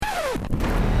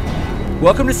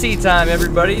Welcome to Seat Time,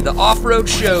 everybody, the off-road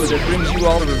show that brings you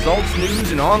all the results,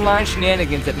 news, and online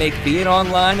shenanigans that make being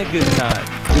online a good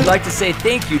time. We'd like to say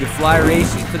thank you to Fly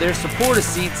Racing for their support of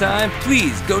Seat Time.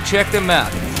 Please go check them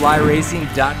out at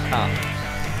flyracing.com.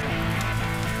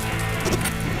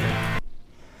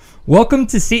 Welcome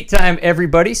to Seat Time,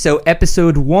 everybody. So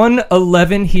episode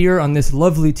 111 here on this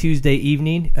lovely Tuesday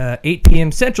evening, 8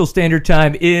 p.m. Central Standard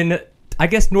Time in, I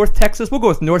guess, North Texas. We'll go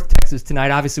with North Texas tonight.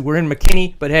 Obviously, we're in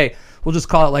McKinney, but hey, we'll just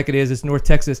call it like it is. It's North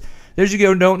Texas. There's you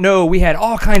go. Don't know. We had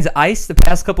all kinds of ice the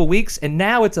past couple weeks, and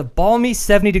now it's a balmy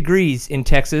 70 degrees in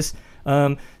Texas.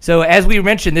 So as we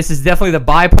mentioned, this is definitely the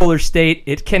bipolar state.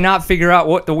 It cannot figure out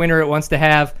what the winter it wants to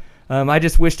have. I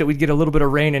just wish that we'd get a little bit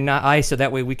of rain and not ice, so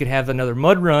that way we could have another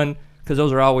mud run, because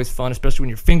those are always fun, especially when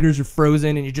your fingers are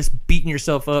frozen and you're just beating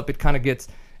yourself up. It kind of gets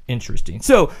interesting.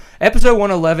 So, episode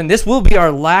 111, this will be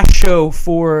our last show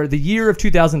for the year of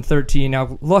 2013.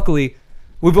 Now, luckily,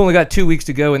 we've only got 2 weeks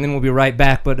to go, and then we'll be right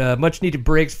back, but much needed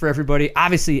breaks for everybody.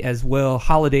 Obviously, as well,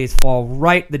 holidays fall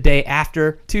right the day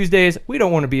after Tuesdays. We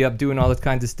don't want to be up doing all this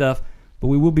kinds of stuff, but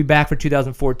we will be back for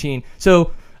 2014.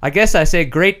 So, I guess I say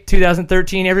great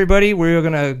 2013, everybody. We're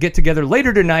going to get together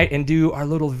later tonight and do our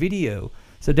little video.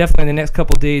 So definitely in the next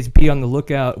couple of days, be on the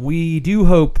lookout. We do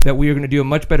hope that we are going to do a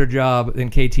much better job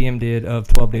than KTM did of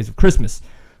 12 Days of Christmas.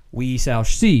 We shall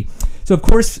see. So, of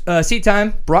course, Seat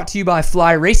Time brought to you by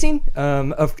Fly Racing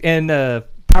and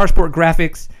Powersport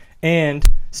Graphics and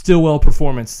Stillwell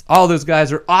Performance. All those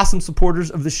guys are awesome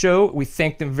supporters of the show. We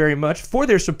thank them very much for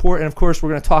their support. And, of course, we're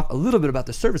going to talk a little bit about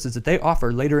the services that they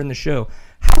offer later in the show.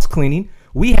 House cleaning.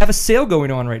 We have a sale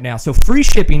going on right now. So free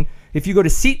shipping. If you go to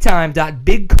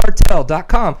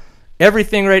seattime.bigcartel.com,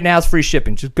 everything right now is free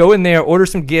shipping. Just go in there, order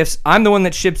some gifts. I'm the one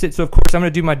that ships it, so, of course, I'm going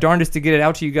to do my darndest to get it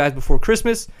out to you guys before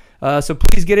Christmas. So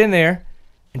please get in there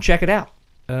and check it out.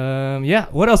 Yeah,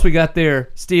 what else we got there?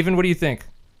 Steven, what do you think?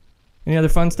 Any other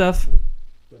fun stuff?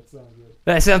 That sounds good.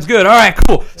 That sounds good. All right,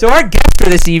 cool. So our guest for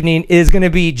this evening is going to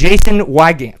be Jason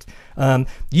Weigandt.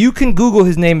 You can Google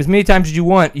his name as many times as you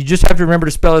want. You just have to remember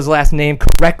to spell his last name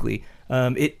correctly.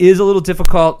 It is a little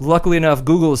difficult. Luckily enough,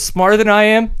 Google is smarter than I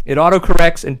am. It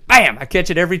autocorrects, and bam, I catch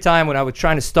it every time when I was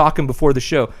trying to stalk him before the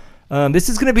show. This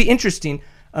is going to be interesting.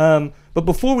 But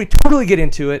before we totally get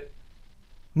into it,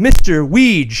 Mr.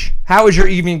 Weege, how is your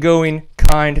evening going,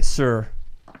 kind sir?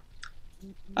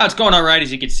 It's going all right. As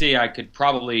you can see, I could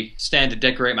probably stand to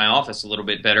decorate my office a little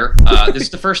bit better. This is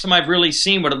the first time I've really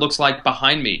seen what it looks like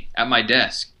behind me at my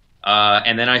desk.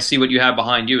 And then I see what you have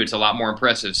behind you. It's a lot more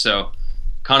impressive. So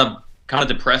kind of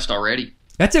depressed already.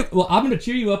 That's it. Well, I'm going to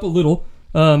cheer you up a little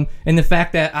in the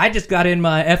fact that I just got in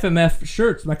my FMF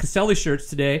shirts, my Caselli shirts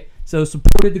today. So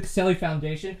supported the Caselli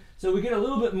Foundation. So we get a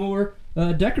little bit more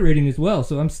decorating as well.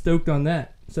 So I'm stoked on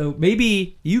that. So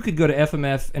maybe you could go to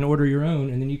FMF and order your own,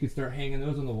 and then you could start hanging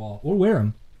those on the wall or wear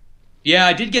them. Yeah,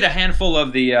 I did get a handful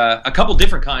of a couple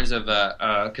different kinds of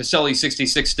Caselli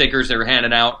 66 stickers they were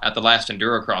handing out at the last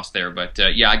Endurocross there. But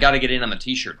yeah, I got to get in on the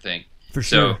T-shirt thing. For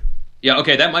sure. So, yeah,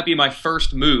 okay, that might be my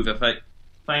first move. If I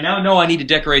now know I need to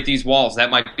decorate these walls,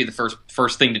 that might be the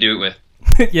first thing to do it with.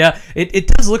 Yeah, it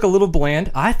does look a little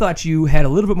bland. I thought you had a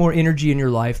little bit more energy in your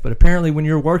life, but apparently when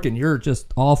you're working, you're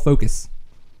just all focus.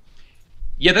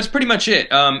 Yeah, that's pretty much it.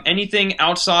 Anything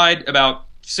outside about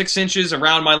 6 inches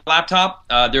around my laptop,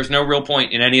 there's no real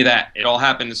point in any of that. It all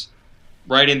happens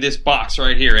right in this box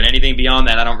right here, and anything beyond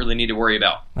that I don't really need to worry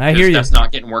about. I hear you. That's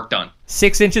not getting work done.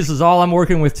 6 inches is all I'm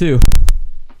working with, too.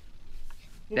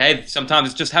 Hey, sometimes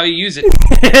it's just how you use it.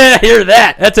 I hear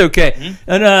that. That's okay. Mm-hmm.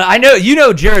 And I know you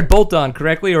know Jared Bolton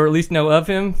correctly, or at least know of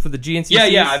him for the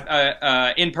GNCCs.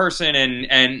 Yeah, in person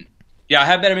and yeah, I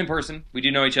have met him in person. We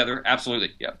do know each other,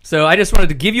 absolutely. Yeah. So I just wanted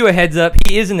to give you a heads up.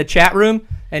 He is in the chat room,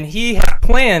 and he has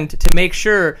planned to make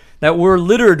sure that we're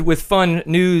littered with fun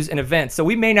news and events. So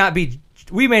we may not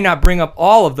bring up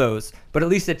all of those, but at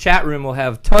least the chat room will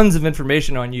have tons of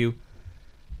information on you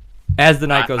as the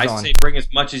night goes on. I say bring as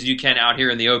much as you can out here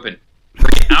in the open.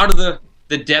 Bring it out of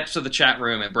the depths of the chat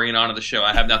room and bring it onto the show.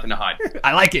 I have nothing to hide.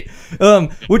 I like it.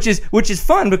 Which is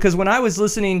fun, because when I was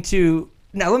listening to...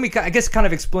 Now, let me, I guess, kind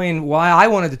of explain why I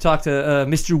wanted to talk to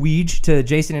Mr. Weege, to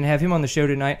Jason, and have him on the show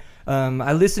tonight.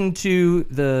 I listened to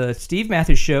the Steve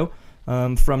Matthews show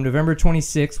from November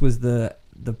 26th, was that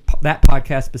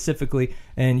podcast specifically,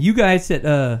 and you guys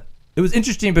said it was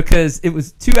interesting because it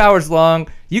was 2 hours long.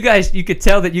 You could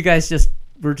tell that you guys just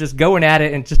were just going at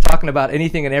it and just talking about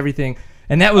anything and everything,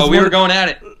 and that was we were going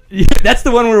at it. That's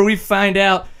the one where we find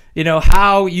out, you know,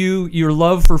 how your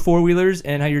love for four-wheelers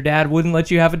and how your dad wouldn't let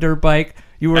you have a dirt bike.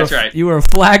 That's right. You were a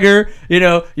flagger. You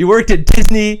know, you worked at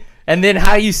Disney, and then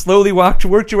how you slowly worked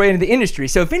your way into the industry.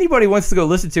 So if anybody wants to go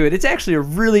listen to it, it's actually a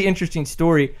really interesting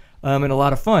story and a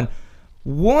lot of fun.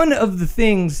 One of the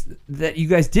things that you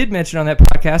guys did mention on that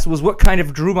podcast was what kind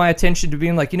of drew my attention to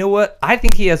being like, you know what, I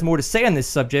think he has more to say on this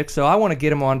subject, so I want to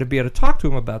get him on to be able to talk to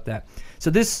him about that. So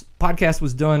this podcast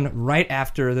was done right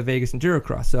after the Vegas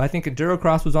Endurocross. So I think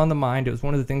Endurocross was on the mind. It was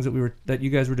one of the things that you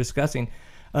guys were discussing.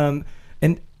 And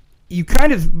you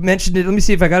kind of mentioned it. Let me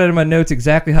see if I got it in my notes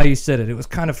exactly how you said it. It was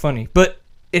kind of funny. But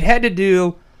it had to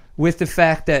do with the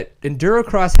fact that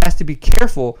Endurocross has to be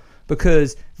careful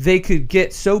because they could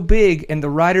get so big and the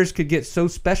riders could get so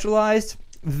specialized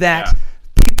that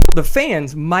people, the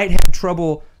fans, might have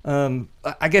trouble,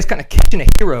 I guess, kind of catching a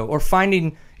hero or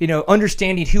finding,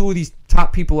 understanding who these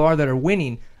top people are that are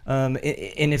winning. And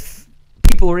if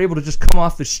people are able to just come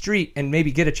off the street and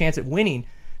maybe get a chance at winning,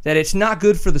 that it's not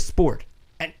good for the sport.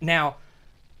 And now,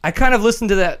 I kind of listened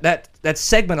to that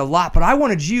segment a lot, but I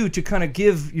wanted you to kind of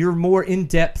give your more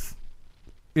in-depth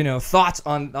thoughts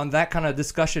on that kind of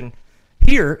discussion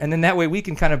here, and then that way we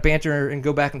can kind of banter and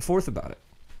go back and forth about it.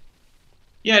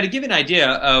 Yeah, to give an idea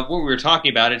of what we were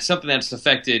talking about, it's something that's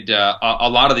affected a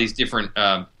lot of these different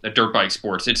dirt bike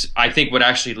sports. It's, I think, what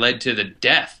actually led to the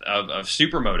death of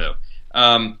Supermoto.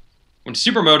 When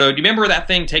Supermoto, do you remember that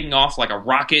thing taking off like a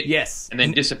rocket? Yes. And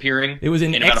then disappearing? It was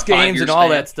in X Games and all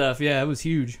that stuff. Yeah, it was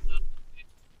huge.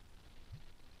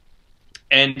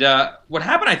 And what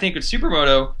happened, I think, with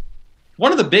Supermoto,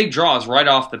 one of the big draws right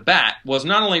off the bat was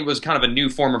not only was kind of a new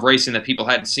form of racing that people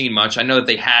hadn't seen much. I know that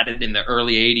they had it in the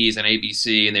early 80s on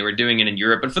ABC, and they were doing it in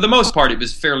Europe. But for the most part, it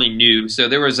was fairly new. So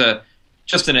there was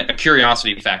just a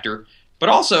curiosity factor. But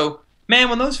also, man,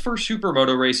 when those first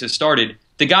Supermoto races started,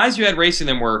 the guys who had racing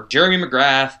them were Jeremy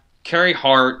McGrath, Kerry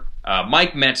Hart,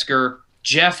 Mike Metzger,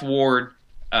 Jeff Ward,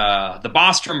 the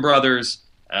Bostrom brothers.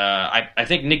 I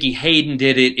think Nicky Hayden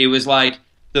did it. It was like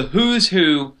the who's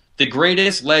who, the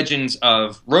greatest legends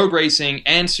of road racing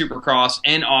and supercross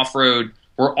and off-road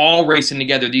were all racing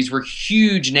together. These were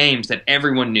huge names that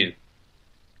everyone knew.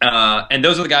 And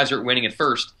those are the guys that were winning at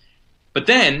first. But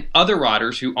then other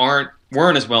riders who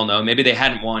weren't as well known, maybe they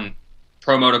hadn't won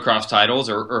pro motocross titles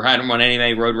or hadn't won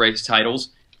any road race titles,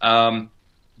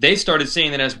 they started seeing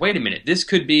that as, wait a minute, this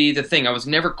could be the thing. I was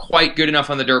never quite good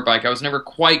enough on the dirt bike. I was never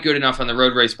quite good enough on the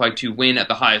road race bike to win at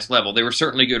the highest level. They were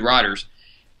certainly good riders.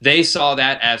 They saw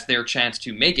that as their chance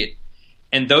to make it,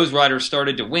 and those riders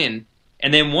started to win.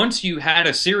 And then once you had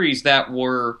a series that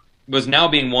was now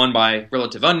being won by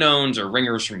relative unknowns or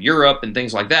ringers from Europe and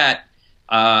things like that,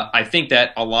 I think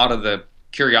that a lot of the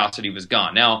curiosity was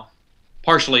gone. Now,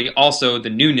 partially also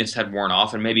the newness had worn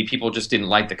off, and maybe people just didn't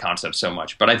like the concept so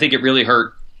much. But I think it really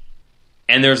hurt,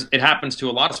 and it happens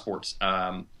to a lot of sports.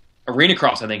 Arena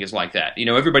cross, I think, is like that.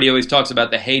 Everybody always talks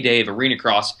about the heyday of arena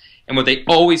cross, and what they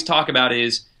always talk about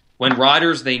is when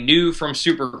riders they knew from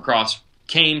Supercross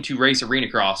came to race arena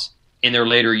cross in their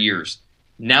later years.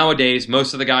 Nowadays,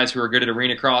 most of the guys who are good at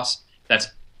arena cross, that's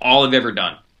all they've ever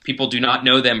done. People do not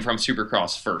know them from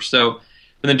Supercross first. So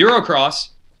with Endurocross,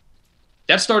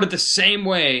 that started the same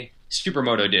way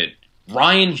Supermoto did.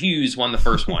 Ryan Hughes won the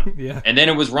first one. Yeah. And then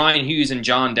it was Ryan Hughes and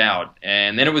John Dowd.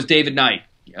 And then it was David Knight.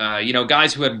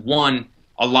 Guys who had won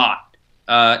a lot.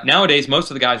 Nowadays, most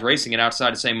of the guys racing it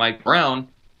outside of, say, Mike Brown,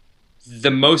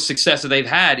 the most success that they've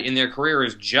had in their career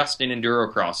is just in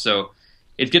Endurocross. So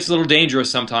it gets a little dangerous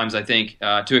sometimes, I think,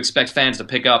 to expect fans to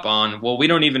pick up on, well, we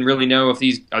don't even really know if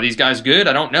these guys good?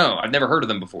 I don't know. I've never heard of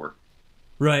them before.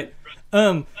 Right.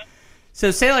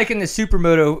 So say like in the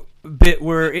Supermoto bit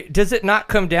does it not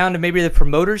come down to maybe the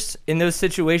promoters in those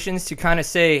situations to kind of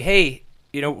say, hey,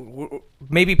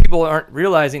 maybe people aren't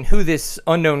realizing who this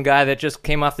unknown guy that just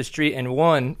came off the street and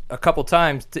won a couple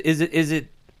times. Is it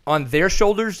on their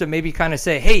shoulders to maybe kind of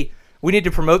say, hey, we need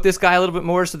to promote this guy a little bit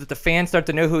more so that the fans start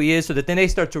to know who he is, so that then they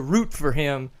start to root for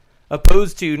him,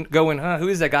 opposed to going, who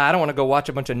is that guy? I don't want to go watch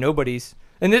a bunch of nobodies.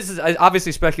 And this is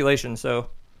obviously speculation, so.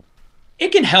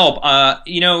 It can help.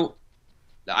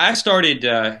 I started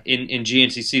in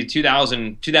GNCC.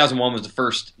 2001 was the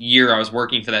first year I was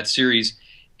working for that series.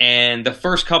 And the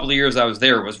first couple of years I was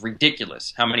there was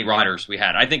ridiculous how many riders we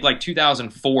had. I think like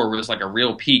 2004 was like a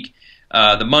real peak.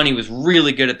 The money was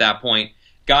really good at that point.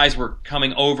 Guys were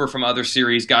coming over from other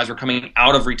series. Guys were coming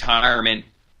out of retirement.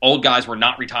 Old guys were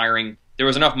not retiring. There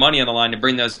was enough money on the line to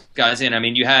bring those guys in. I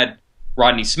mean, you had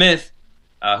Rodney Smith,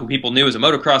 who people knew as a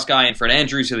motocross guy, and Fred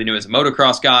Andrews, who they knew as a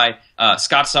motocross guy.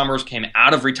 Scott Summers came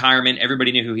out of retirement.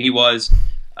 Everybody knew who he was.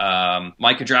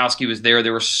 Mike Kudrowski was there.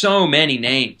 There were so many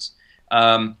names.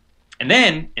 And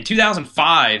then in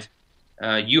 2005,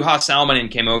 Juha Salminen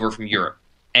came over from Europe,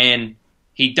 and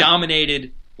he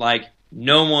dominated like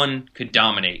no one could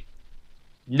dominate.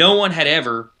 no one had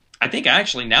ever. I think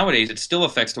actually nowadays it still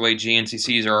affects the way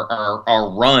GNCCs are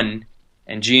run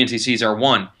and GNCCs are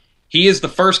won. He is the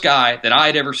first guy that I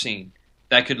had ever seen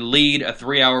that could lead a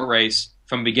 3-hour race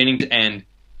from beginning to end,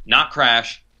 not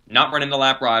crash, not run into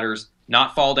lap riders,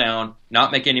 not fall down,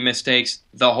 not make any mistakes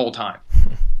the whole time.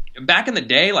 Back in the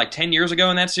day, like 10 years ago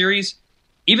in that series,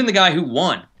 even the guy who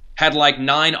won had like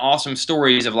 9 awesome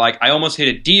stories of like, I almost hit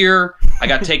a deer, I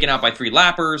got taken out by 3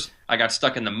 lappers, I got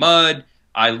stuck in the mud,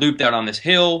 I looped out on this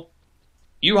hill.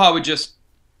 Yuha would just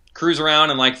cruise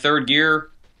around in like 3rd gear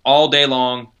all day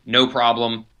long, no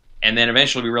problem. And then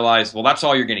eventually we realized, well, that's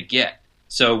all you're going to get.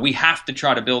 So we have to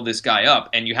try to build this guy up,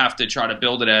 and you have to try to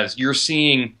build it as you're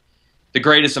seeing the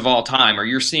greatest of all time, or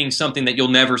you're seeing something that you'll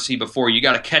never see before. You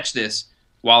got to catch this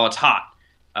while it's hot.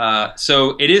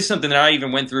 So it is something that I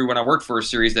even went through when I worked for a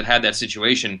series that had that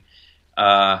situation.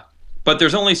 But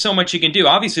there's only so much you can do.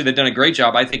 Obviously, they've done a great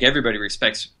job. I think everybody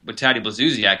respects what Taddy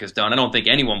Blazusiak has done. I don't think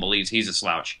anyone believes he's a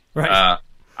slouch. Right.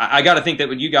 I got to think that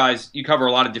with you guys, you cover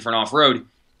a lot of different off-road.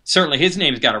 Certainly his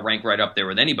name's got to rank right up there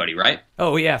with anybody, right?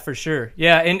 Oh, yeah, for sure.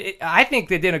 Yeah, and I think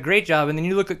they did a great job. And then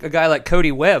you look at a guy like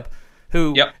Cody Webb,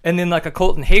 and then like a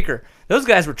Colton Haker. Those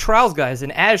guys were trials guys,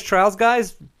 and as trials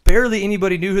guys, barely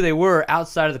anybody knew who they were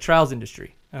outside of the trials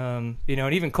industry. And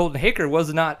even Colton Haker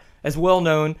was not as well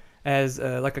known as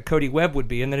like a Cody Webb would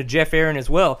be, and then a Jeff Aaron as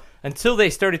well, until they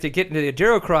started to get into the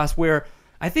Endurocross, where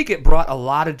I think it brought a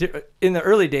lot of in the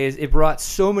early days, it brought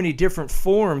so many different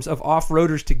forms of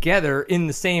off-roaders together in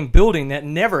the same building that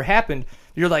never happened.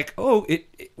 You're like, oh,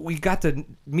 we got to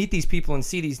meet these people and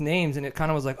see these names, and it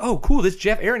kind of was like, oh, cool, this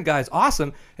Jeff Aaron guy is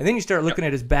awesome. And then you start looking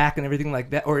at his back and everything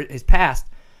like that, or his past.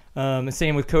 And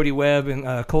same with Cody Webb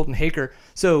and Colton Haker.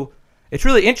 So it's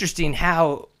really interesting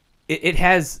how it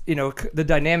has, the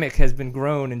dynamic has been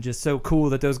grown, and just so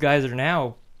cool that those guys are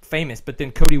now famous. But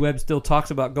then Cody Webb still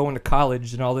talks about going to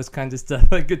college and all this kinds of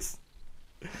stuff. Like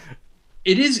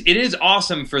it is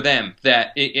awesome for them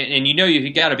that, and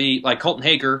you got to be like Colton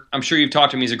Haker. I'm sure you've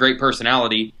talked to him. He's a great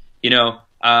personality.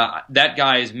 That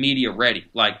guy is media ready.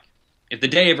 Like if the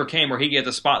day ever came where he get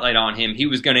the spotlight on him, he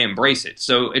was going to embrace it.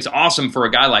 So it's awesome for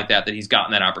a guy like that he's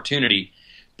gotten that opportunity.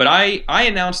 But I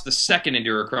announced the second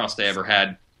Endurocross they ever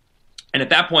had, and at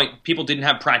that point, people didn't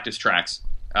have practice tracks.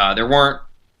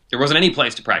 There wasn't any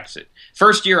place to practice it.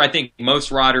 First year, I think most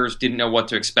riders didn't know what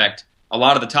to expect. A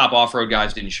lot of the top off-road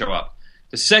guys didn't show up.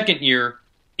 The second year,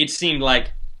 it seemed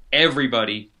like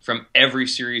everybody from every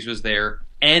series was there,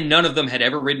 and none of them had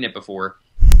ever ridden it before.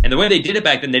 And the way they did it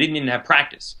back then, they didn't even have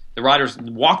practice. The riders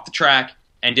walked the track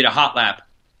and did a hot lap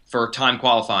for time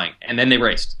qualifying, and then they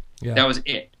raced. Yeah. That was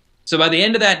it. So by the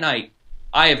end of that night,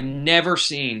 I have never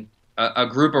seen a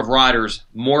group of riders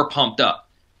more pumped up.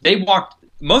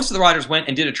 Most of the riders went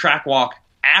and did a track walk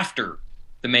after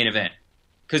the main event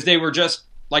because they were just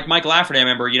like Mike Lafferty. I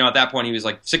remember, at that point he was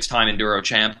like 6-time enduro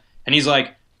champ, and he's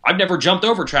like, I've never jumped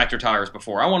over tractor tires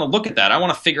before. I want to look at that. I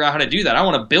want to figure out how to do that. I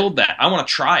want to build that. I want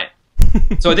to try it.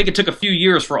 So I think it took a few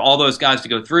years for all those guys to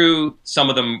go through. Some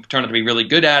of them turned out to be really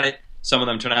good at it. Some of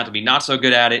them turned out to be not so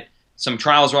good at it. Some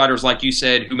trials riders, like you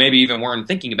said, who maybe even weren't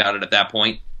thinking about it at that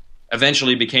point,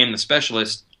 eventually became the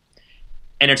specialist.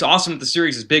 And it's awesome that the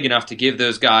series is big enough to give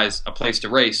those guys a place to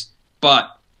race.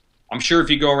 But I'm sure if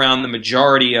you go around the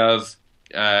majority of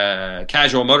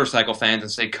casual motorcycle fans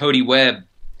and say Cody Webb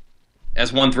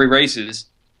has won 3 races,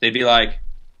 they'd be like,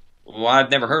 well,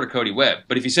 I've never heard of Cody Webb.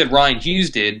 But if you said Ryan Hughes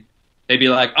did, they'd be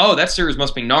like, oh, that series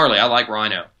must be gnarly. I like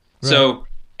Rhino. Right. So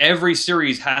every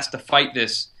series has to fight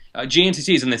this.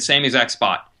 GNCC is in the same exact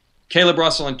spot. Caleb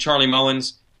Russell and Charlie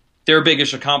Mullins, their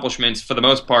biggest accomplishments for the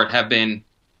most part have been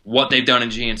what they've done in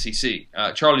GNCC.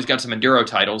 Charlie's got some enduro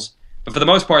titles, but for the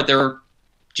most part, they're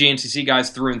GNCC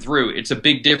guys through and through. It's a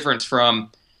big difference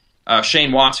from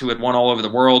Shane Watts, who had won all over the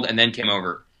world and then came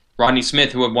over. Rodney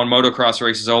Smith, who had won motocross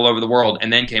races all over the world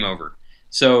and then came over.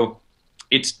 So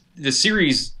it's the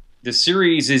series. The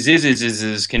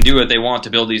series can do what they want to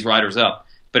build these riders up,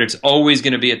 but it's always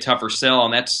going to be a tougher sell,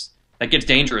 and that gets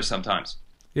dangerous sometimes.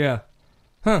 Yeah.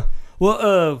 Huh.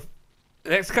 Well,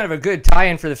 that's kind of a good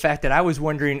tie-in for the fact that I was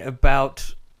wondering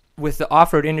about with the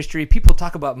off-road industry. People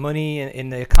talk about money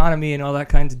and the economy and all that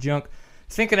kinds of junk.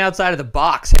 Thinking outside of the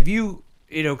box, have you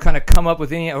kind of come up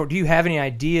with any, or do you have any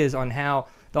ideas on how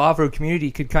the off-road community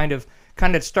could kind of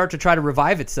start to try to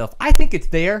revive itself? I think it's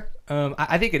there.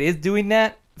 I think it is doing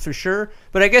that for sure.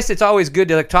 But I guess it's always good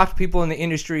to talk to people in the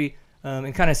industry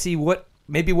and kind of see what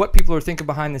people are thinking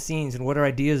behind the scenes and what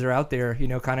ideas are out there,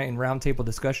 kind of in roundtable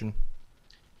discussion.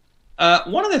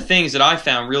 One of the things that I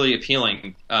found really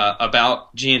appealing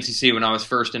about GNCC when I was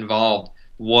first involved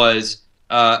was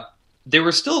there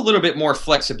was still a little bit more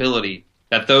flexibility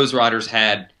that those riders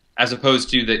had, as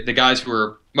opposed to the guys who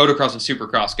were motocross and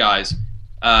supercross guys.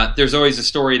 There's always a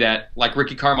story that, like,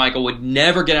 Ricky Carmichael would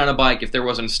never get on a bike if there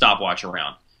wasn't a stopwatch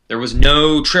around. There was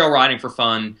no trail riding for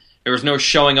fun. There was no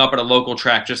showing up at a local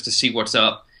track just to see what's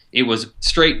up. It was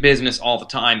straight business all the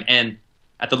time. And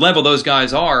at the level those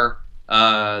guys are,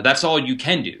 that's all you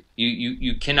can do.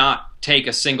 You cannot take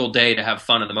a single day to have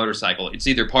fun on the motorcycle. It's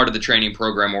either part of the training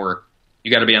program or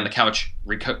you got to be on the couch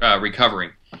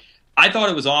recovering. I thought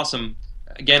it was awesome.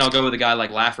 Again, I'll go with a guy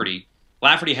like Lafferty.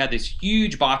 Lafferty had this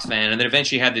huge box van, and then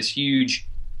eventually had this huge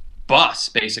bus,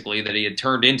 basically, that he had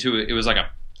turned into. It was like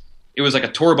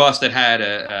a tour bus that had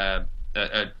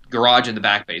a garage in the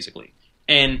back, basically.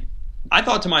 And I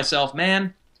thought to myself,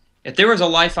 man, if there was a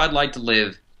life I'd like to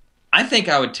live, I think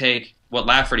I would take what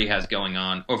Lafferty has going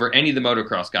on over any of the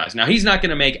motocross guys. Now, he's not going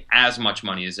to make as much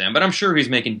money as them, but I'm sure he's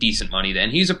making decent money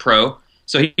then. He's a pro,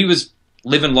 so he was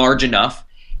living large enough,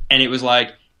 and it was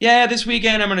like, yeah, this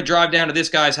weekend I'm going to drive down to this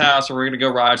guy's house and we're going to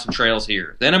go ride some trails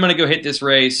here. Then I'm going to go hit this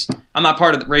race. I'm not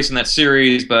part of the race in that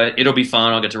series, but it'll be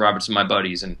fun. I'll get to ride with some of my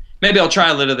buddies, and maybe I'll try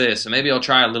a little of this, and maybe I'll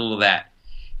try a little of that.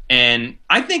 And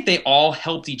I think they all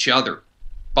helped each other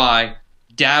by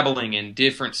dabbling in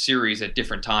different series at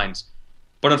different times.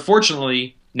 But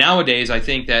unfortunately, nowadays, I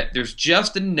think that there's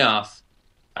just enough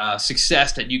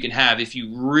success that you can have if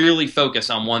you really focus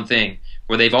on one thing,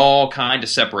 where they've all kind of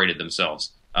separated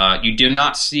themselves. You do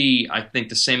not see, I think,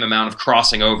 the same amount of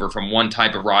crossing over from one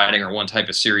type of riding or one type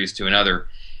of series to another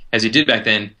as you did back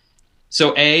then.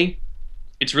 So, A,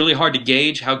 it's really hard to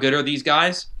gauge how good are these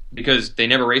guys because they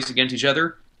never race against each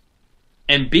other.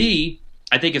 And B,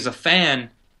 I think as a fan,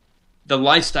 the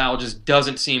lifestyle just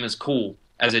doesn't seem as cool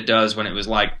as it does when it was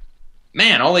like,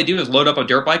 man, all they do is load up a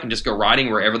dirt bike and just go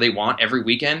riding wherever they want every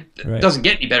weekend. Right. It doesn't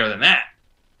get any better than that.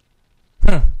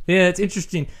 Huh. Yeah, it's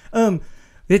interesting.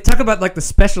 They talk about like the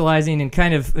specializing and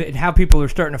kind of how people are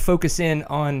starting to focus in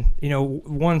on,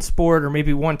 one sport or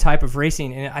maybe one type of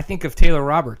racing. And I think of Taylor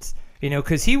Roberts,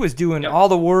 because he was doing all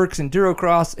the works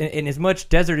endurocross in as much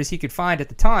desert as he could find at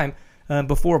the time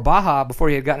before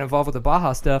he had gotten involved with the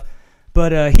Baja stuff.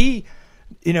 But he,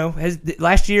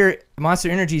 last year Monster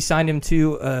Energy signed him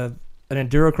to an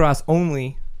endurocross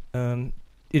only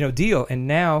deal, and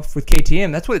now with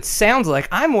KTM, that's what it sounds like.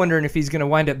 I'm wondering if he's going to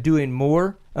wind up doing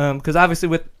more, because obviously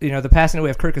with the passing away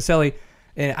of Kurt Caselli,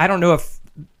 and I don't know if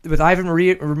with Ivan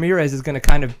Ramirez is going to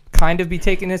kind of be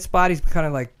taking his spot. He's kind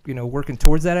of like working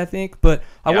towards that, I think. But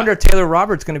I wonder if Taylor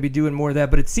Roberts going to be doing more of that.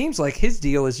 But it seems like his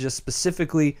deal is just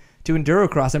specifically to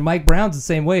endurocross, and Mike Brown's the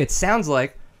same way. It sounds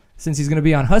like since he's going to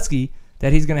be on Husky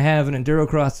that he's going to have an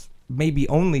endurocross maybe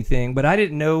only thing, but I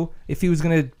didn't know if he was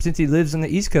going to, since he lives on the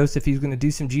East Coast, if he was going to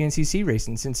do some GNCC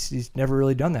racing, since he's never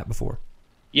really done that before.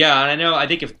 Yeah, and I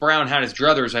think if Brown had his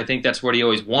druthers, I think that's what he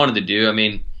always wanted to do. I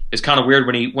mean, it's kind of weird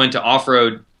when he went to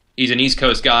off-road. He's an East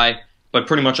Coast guy, but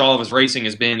pretty much all of his racing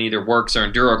has been either works or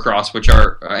endurocross, which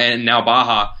are, and now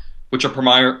Baja, which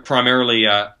are primarily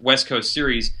West Coast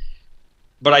series.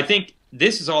 But I think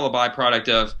this is all a byproduct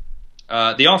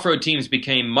of the off-road teams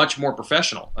became much more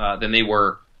professional than they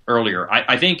were earlier.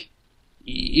 I think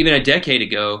even a decade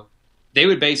ago, they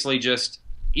would basically just,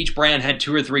 each brand had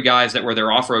 2 or 3 guys that were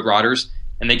their off-road riders,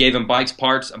 and they gave them bikes,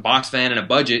 parts, a box van, and a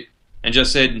budget, and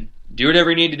just said, do whatever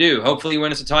you need to do. Hopefully you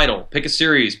win us a title. Pick a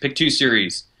series. Pick 2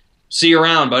 series. See you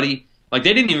around, buddy. Like,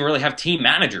 they didn't even really have team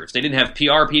managers. They didn't have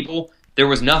PR people. There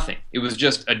was nothing. It was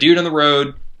just a dude on the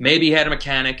road. Maybe he had a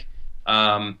mechanic.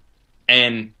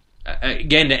 And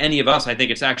again, to any of us, I think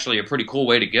it's actually a pretty cool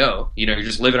way to go. You're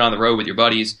just living on the road with your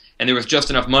buddies, and there was just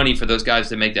enough money for those guys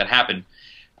to make that happen.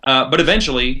 But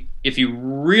eventually, if you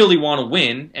really want to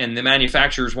win, and the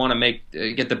manufacturers want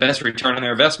to get the best return on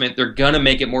their investment, they're going to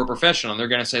make it more professional. And they're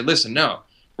going to say, listen, no,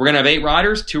 we're going to have 8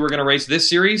 riders, 2 are going to race this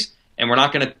series, and we're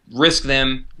not going to risk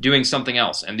them doing something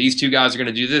else. And these 2 guys are going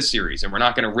to do this series, and we're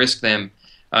not going to risk them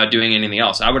doing anything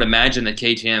else. I would imagine that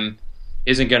KTM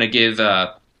isn't going to give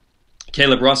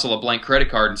Caleb Russell a blank credit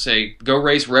card and say, go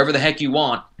race wherever the heck you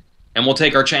want, and we'll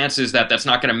take our chances that that's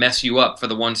not going to mess you up for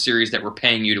the one series that we're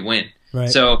paying you to win. Right.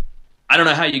 So I don't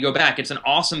know how you go back. It's an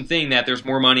awesome thing that there's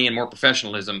more money and more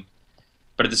professionalism,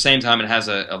 but at the same time, it has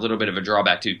a little bit of a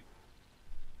drawback too.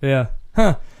 Yeah.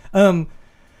 Huh.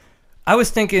 I was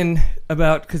thinking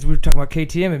about, because we were talking about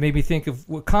KTM, it made me think of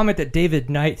a comment that David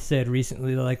Knight said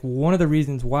recently. Like, one of the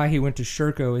reasons why he went to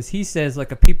Sherco is he says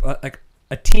like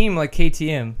a team like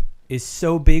KTM is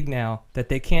so big now that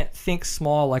they can't think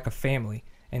small like a family.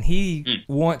 And he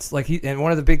wants, and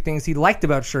one of the big things he liked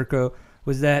about Sherco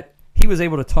was that he was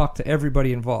able to talk to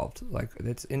everybody involved, like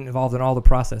that's involved in all the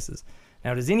processes.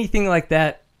 Now, does anything like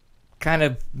that kind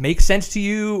of make sense to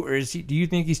you, or do you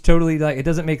think he's totally like it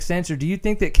doesn't make sense, or do you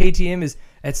think that KTM is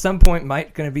at some point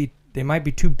might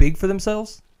be too big for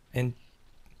themselves? And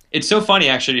it's so funny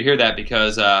actually to hear that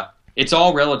because it's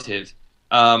all relative.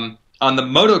 On the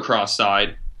motocross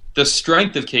side, the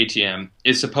strength of KTM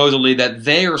is supposedly that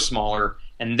they are smaller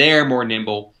and they're more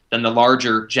nimble than the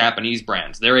larger Japanese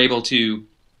brands. They're able to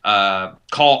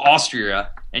call Austria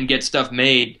and get stuff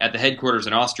made at the headquarters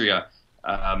in Austria.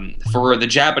 For the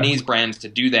Japanese brands to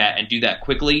do that and do that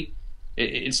quickly,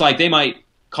 it's like they might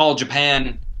call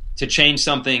Japan to change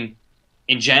something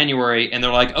in January, and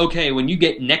they're like, okay, when you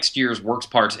get next year's works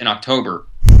parts in October,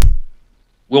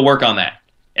 we'll work on that.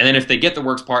 And then if they get the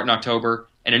works part in October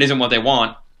and it isn't what they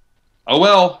want, oh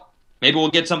well, maybe we'll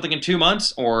get something in 2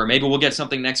 months, or maybe we'll get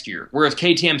something next year. Whereas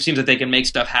KTM seems that they can make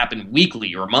stuff happen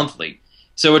weekly or monthly.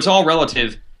 So it's all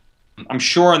relative. I'm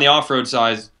sure on the off-road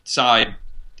side,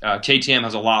 KTM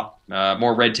has a lot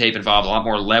more red tape involved, a lot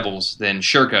more levels than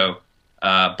Sherco,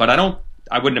 but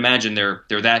I wouldn't imagine they're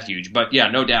that huge. But yeah,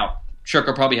 no doubt,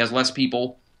 Sherco probably has less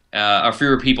people, or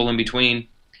fewer people in between.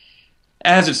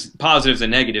 As its positives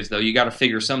and negatives, though, you got to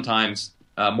figure sometimes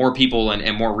more people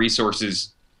and more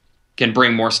resources can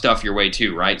bring more stuff your way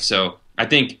too, right? So I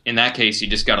think in that case, you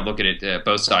just got to look at it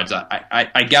both sides.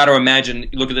 I got to imagine,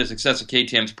 look at the success of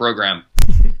KTM's program.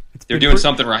 They're doing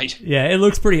something right. Yeah, it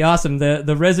looks pretty awesome.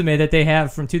 The resume that they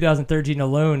have from 2013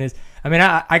 alone is, I mean,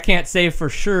 I can't say for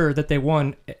sure that they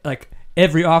won like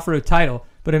every off-road title,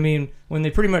 but I mean, when they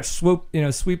pretty much sweep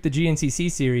the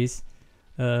GNCC series,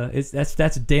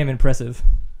 that's damn impressive.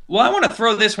 Well, I want to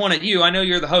throw this one at you. I know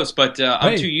you're the host, but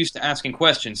I'm too used to asking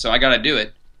questions, so I got to do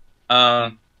it.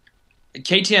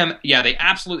 KTM, yeah, they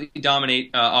absolutely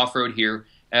dominate off-road here.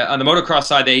 On the motocross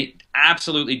side, they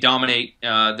absolutely dominate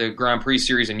the Grand Prix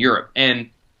series in Europe. And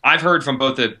I've heard from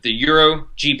both the Euro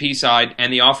GP side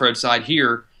and the off-road side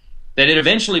here that it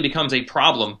eventually becomes a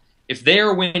problem if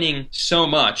they're winning so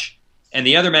much and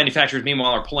the other manufacturers,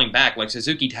 meanwhile, are pulling back. Like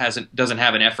Suzuki doesn't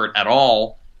have an effort at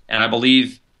all, and I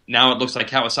believe now it looks like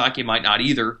Kawasaki might not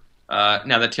either.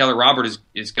 Now that Taylor Robert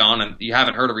is gone and you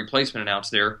haven't heard a replacement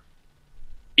announced there.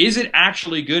 Is it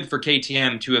actually good for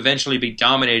KTM to eventually be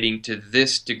dominating to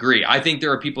this degree? I think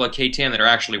there are people at KTM that are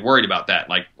actually worried about that.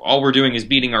 Like, all we're doing is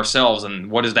beating ourselves,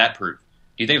 and what does that prove?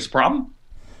 Do you think it's a problem?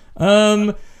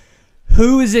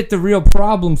 Who is it the real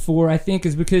problem for, I think,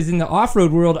 is because in the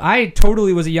off-road world, I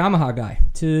totally was a Yamaha guy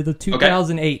to the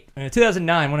 2008,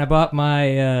 2009 when I bought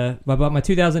my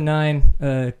 2009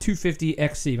 250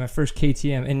 XC, my first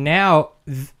KTM. And now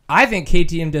I think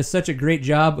KTM does such a great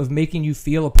job of making you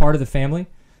feel a part of the family.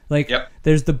 Like,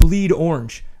 there's the bleed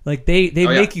orange. Like, they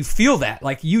make you feel that.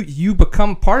 Like, you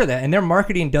become part of that. And their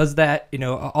marketing does that,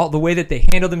 all the way that they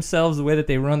handle themselves, the way that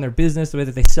they run their business, the way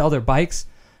that they sell their bikes.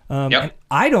 And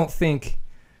I don't think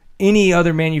any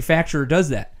other manufacturer does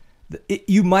that.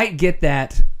 You might get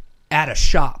that at a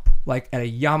shop, like at a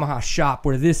Yamaha shop,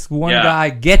 where this one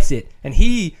guy gets it, and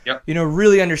he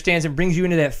really understands and brings you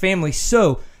into that family.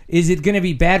 So is it going to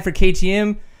be bad for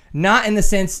KTM? Not in the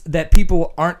sense that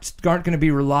people aren't going to be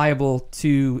reliable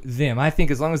to them. I think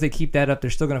as long as they keep that up, they're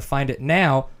still going to find it.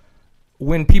 Now,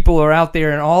 when people are out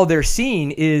there and all they're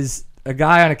seeing is a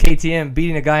guy on a KTM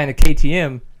beating a guy on a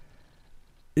KTM,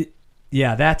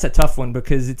 yeah, that's a tough one,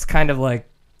 because it's kind of like,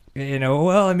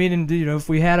 well, I mean, if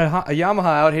we had a Yamaha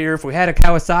out here, if we had a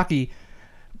Kawasaki,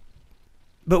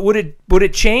 but would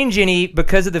it change any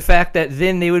because of the fact that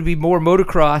then they would be more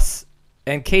motocross,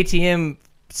 and KTM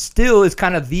still is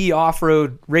kind of the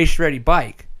off-road race-ready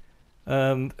bike?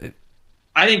 I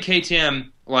think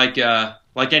KTM, like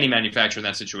any manufacturer in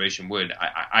that situation, would.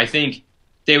 I think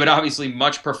they would obviously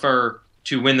much prefer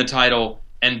to win the title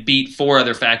and beat 4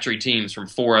 other factory teams from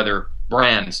 4 other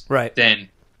brands than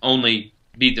only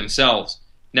beat themselves.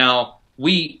 Now,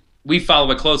 we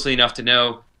follow it closely enough to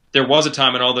know there was a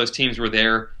time when all those teams were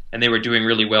there and they were doing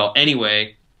really well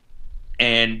anyway,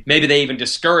 and maybe they even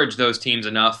discouraged those teams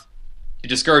enough to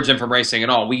discourage them from racing at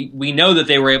all. We know that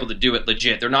they were able to do it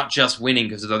legit. They're not just winning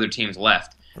because the other teams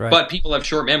left. Right. But people have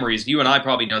short memories. You and I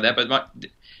probably know that, but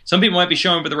some people might be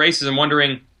showing up at the races and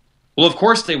wondering, well, of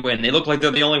course they win. They look like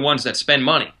they're the only ones that spend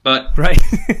money. But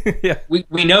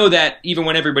we know that even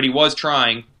when everybody was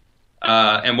trying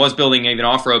and was building even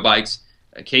off-road bikes,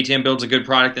 KTM builds a good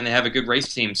product and they have a good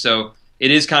race team. So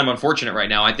it is kind of unfortunate right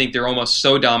now. I think they're almost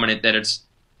so dominant that it's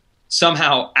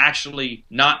somehow actually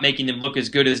not making them look as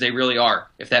good as they really are.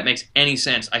 If that makes any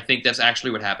sense, I think that's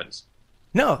actually what happens.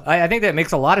 No, I think that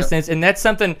makes a lot of sense, and that's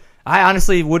something I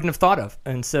honestly wouldn't have thought of.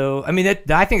 And so, I mean,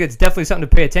 I think it's definitely something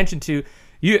to pay attention to.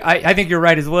 I think you're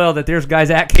right as well that there's guys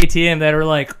at KTM that are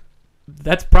like,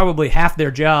 that's probably half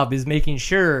their job, is making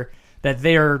sure that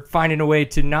they are finding a way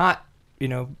to not,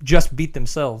 just beat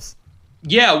themselves.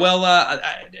 Yeah, well,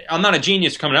 I'm not a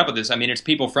genius coming up with this. I mean, it's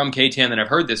people from KTM that I've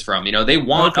heard this from. They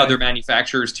want other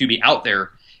manufacturers to be out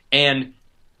there. And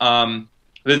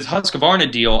this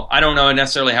Husqvarna deal, I don't know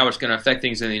necessarily how it's going to affect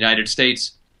things in the United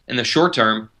States in the short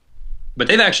term, but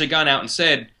they've actually gone out and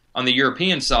said on the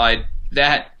European side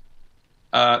that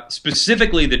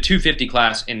specifically the 250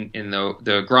 class in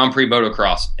the Grand Prix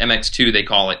Motocross, MX2 they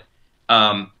call it,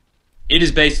 it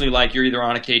is basically like you're either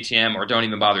on a KTM or don't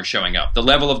even bother showing up. The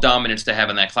level of dominance they have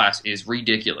in that class is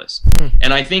ridiculous.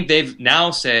 And I think they've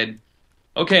now said,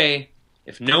 okay,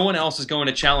 if no one else is going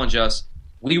to challenge us,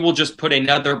 we will just put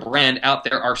another brand out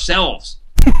there ourselves.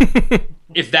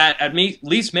 If that at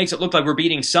least makes it look like we're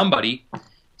beating somebody.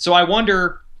 So I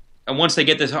wonder, once they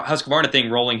get this Husqvarna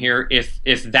thing rolling here,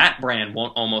 if that brand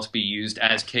won't almost be used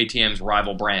as KTM's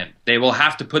rival brand. They will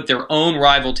have to put their own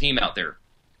rival team out there.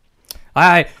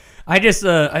 I just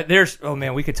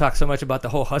we could talk so much about the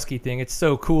whole Husky thing. It's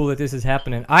so cool that this is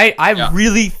happening. I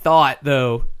really thought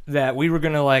though that we were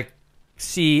gonna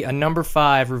see a number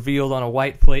 5 revealed on a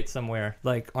white plate somewhere,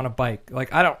 on a bike.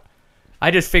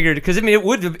 I just figured, because it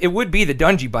would be the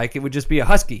Dungey bike. It would just be a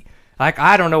Husky.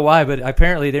 I don't know why, but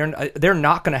apparently they're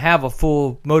not going to have a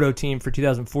full moto team for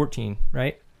 2014,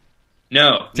 right?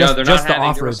 No, they're not just the having. There were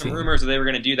off-road some team. rumors that they were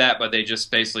going to do that, but they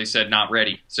just basically said not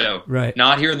ready. So right.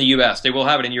 Not here in the U.S. They will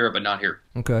have it in Europe, but not here.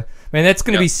 Okay, man, that's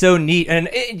going to be so neat. And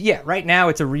right now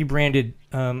it's a rebranded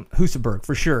Husaberg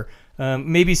for sure.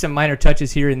 Maybe some minor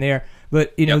touches here and there,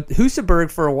 but Husaberg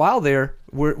for a while there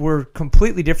were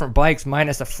completely different bikes,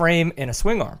 minus a frame and a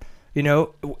swing arm.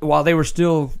 While they were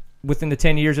still within the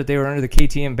 10 years that they were under the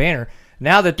KTM banner.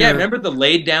 Now that remember the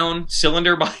laid down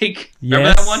cylinder bike? Yes.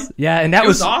 Remember that one? Yeah, and that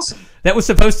was awesome. That was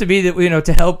supposed to be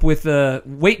to help with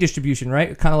weight distribution,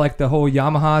 right? Kind of like the whole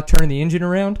Yamaha turn the engine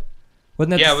around.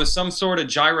 Wasn't that? Yeah, it was some sort of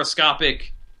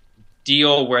gyroscopic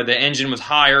deal where the engine was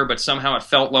higher, but somehow it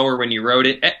felt lower when you rode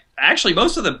it. Actually,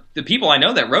 most of the people I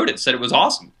know that rode it said it was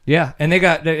awesome. Yeah, and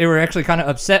they were actually kind of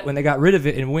upset when they got rid of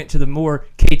it and went to the more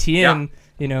KTM.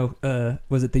 Yeah.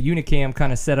 Was it the Unicam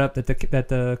kind of setup that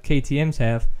the KTMs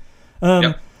have?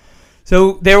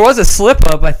 So there was a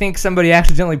slip-up. I think somebody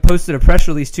accidentally posted a press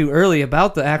release too early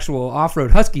about the actual off-road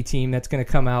Husky team that's going to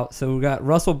come out. So we got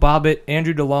Russell Bobbitt,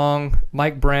 Andrew DeLong,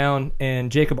 Mike Brown,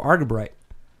 and Jacob Argabright.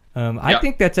 I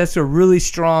think that's a really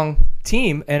strong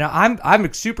team, and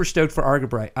I'm super stoked for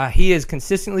Argabright. He has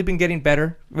consistently been getting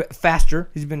better, faster.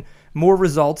 He's been more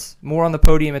results, more on the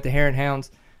podium at the Hare and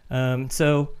Hounds.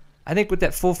 So I think with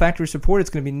that full factory support,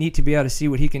 it's going to be neat to be able to see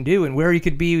what he can do and where he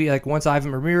could be once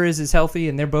Ivan Ramirez is healthy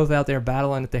and they're both out there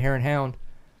battling at the Hare and Hound.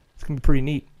 It's going to be pretty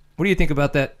neat. What do you think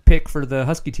about that pick for the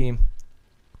Husky team?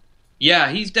 Yeah,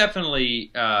 he's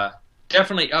definitely up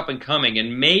and coming,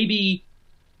 and maybe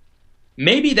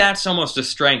that's almost a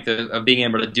strength of being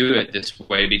able to do it this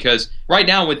way, because right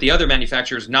now with the other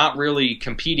manufacturers not really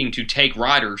competing to take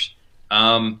riders,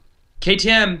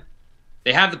 KTM,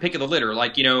 they have the pick of the litter.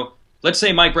 Let's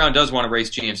say Mike Brown does want to race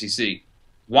GMCC.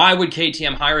 Why would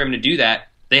KTM hire him to do that?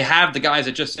 They have the guys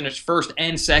that just finished first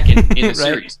and second in the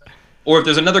series. Or if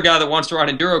there's another guy that wants to ride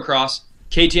Endurocross,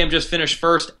 KTM just finished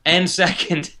first and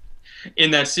second in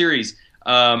that series.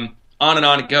 On and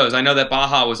on it goes. I know that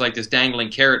Baja was like this dangling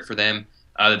carrot for them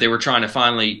that they were trying to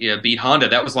finally beat Honda.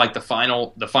 That was like the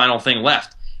final thing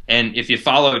left. And if you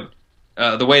followed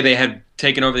the way they had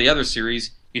taken over the other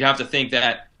series, you'd have to think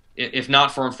that if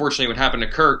not for unfortunately what happened to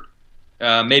Kurt,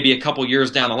 maybe a couple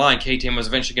years down the line, KTM was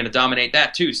eventually going to dominate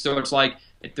that too. So it's like,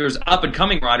 if there's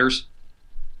up-and-coming riders,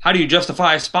 how do you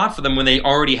justify a spot for them when they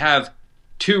already have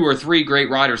 2 or 3 great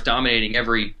riders dominating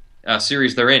every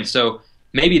series they're in? So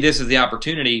maybe this is the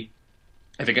opportunity.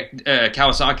 If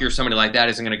Kawasaki or somebody like that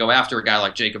isn't going to go after a guy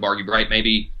like Jacob Argabright,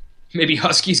 maybe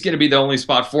Husky's going to be the only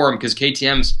spot for him, because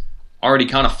KTM's already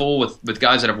kind of full with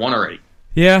guys that have won already.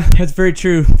 Yeah, that's very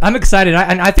true. I'm excited,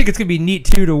 and I think it's going to be neat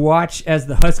too to watch as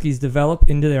the Huskies develop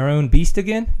into their own beast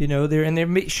again.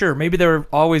 Maybe they're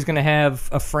always going to have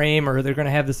a frame, or they're going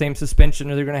to have the same suspension,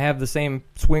 or they're going to have the same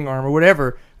swing arm, or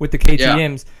whatever with the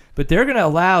KTMs. Yeah. But they're going to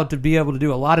allow to be able to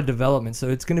do a lot of development. So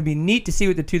it's going to be neat to see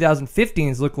what the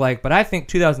 2015s look like. But I think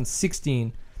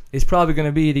 2016 is probably going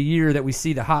to be the year that we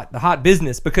see the hot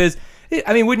business, because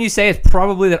wouldn't you say it's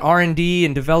probably that R&D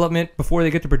and development before they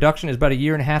get to production is about 1.5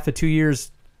 years to 2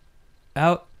 years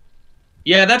out?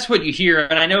 Yeah, that's what you hear.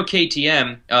 And I know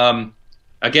KTM,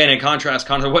 again, in contrast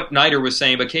to what Nider was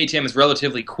saying, but KTM is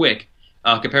relatively quick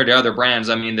compared to other brands.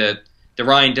 I mean, the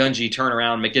Ryan Dungey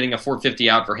turnaround, getting a 450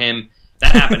 out for him,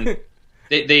 that happened.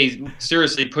 They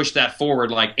seriously pushed that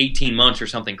forward like 18 months or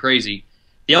something crazy.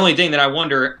 The only thing that I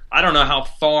wonder, I don't know how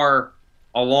far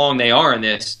along they are in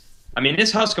this. I mean,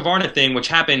 this Husqvarna thing, which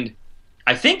happened,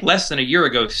 I think, less than a year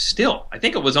ago still. I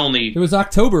think it was only... It was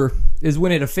October is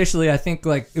when it officially, I think,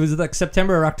 like, it was like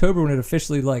September or October when it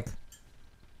officially, like,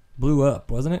 blew up,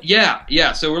 wasn't it?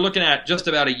 Yeah. So we're looking at just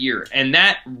about a year. And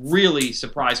that really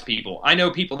surprised people. I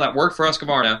know people that work for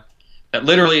Husqvarna that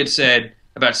literally had said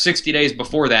about 60 days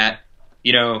before that,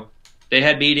 you know, they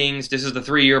had meetings. This is the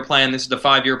 3-year plan. This is the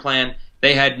 5-year plan.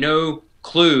 They had no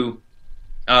clue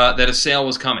that a sale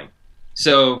was coming.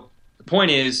 So the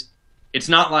point is, it's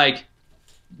not like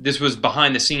this was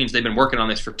behind the scenes. They've been working on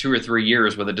this for 2 or 3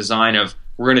 years with a design of,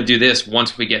 we're going to do this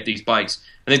once we get these bikes.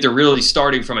 I think they're really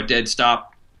starting from a dead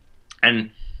stop.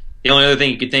 And the only other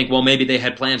thing you could think, well, maybe they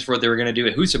had plans for what they were going to do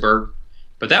at Husaberg,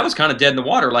 but that was kind of dead in the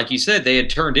water. Like you said, they had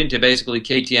turned into basically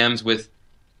KTMs with,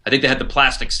 I think they had the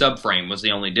plastic subframe was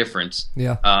the only difference.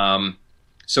 Yeah.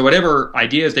 So whatever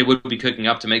ideas they would be cooking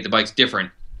up to make the bikes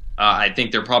different, I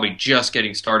think they're probably just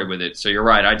getting started with it. So you're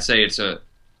right. I'd say it's a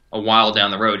while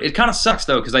down the road. It kind of sucks,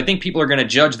 though, because I think people are going to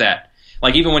judge that.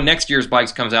 Like, even when next year's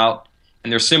bikes comes out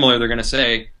and they're similar, they're going to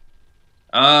say,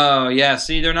 oh, yeah,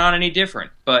 see, they're not any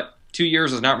different. But 2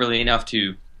 years is not really enough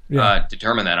to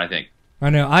determine that, I think. I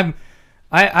know.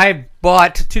 I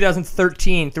bought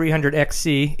 2013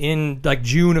 300XC in like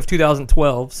June of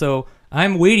 2012, so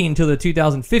I'm waiting until the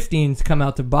 2015s come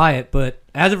out to buy it. But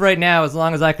as of right now, as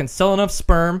long as I can sell enough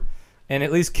sperm and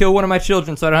at least kill one of my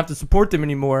children so I don't have to support them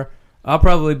anymore, I'll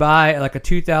probably buy like a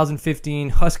 2015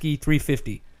 Husky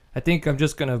 350. I think I'm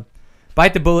just going to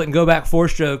bite the bullet and go back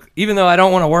 4-stroke, even though I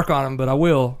don't want to work on them, but I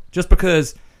will, just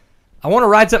because I want to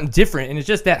ride something different, and it's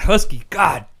just that Husky.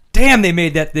 God damn, they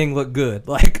made that thing look good.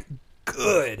 Like,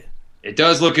 good. It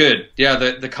does look good. Yeah,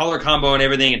 the color combo and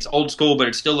everything, it's old school, but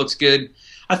it still looks good.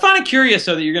 I find it curious,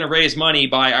 though, that you're going to raise money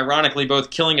by, ironically, both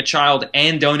killing a child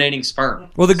and donating sperm.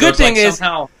 Well, the good thing is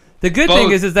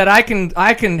that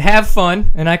I can have fun,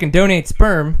 and I can donate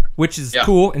sperm, which is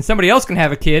cool, and somebody else can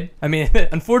have a kid. I mean,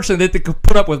 unfortunately, they could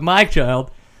put up with my child,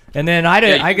 and then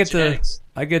I get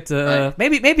to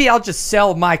maybe I'll just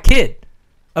sell my kid,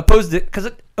 opposed to, because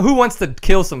who wants to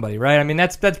kill somebody, right? I mean,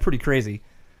 that's pretty crazy.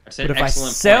 But if I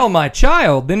sell my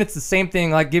child, then it's the same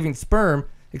thing like giving sperm,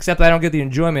 except I don't get the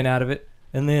enjoyment out of it,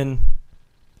 and then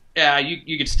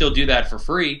you could still do that for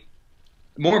free.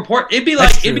 More important, it'd be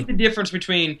the difference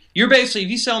between you're basically, if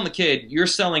you selling the kid, you're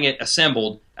selling it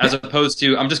assembled as opposed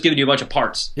to I'm just giving you a bunch of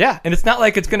parts. Yeah, and it's not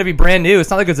like it's going to be brand new. It's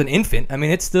not like it's an infant. I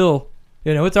mean, it's still,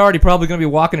 it's already probably going to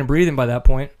be walking and breathing by that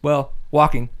point. Well,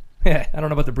 walking. Yeah, I don't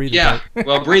know about the breathing. Yeah,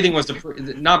 well, breathing was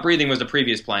not breathing was the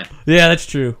previous plan. Yeah, that's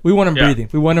true. We want them breathing.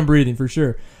 We want them breathing for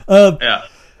sure.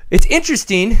 It's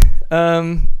interesting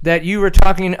that you were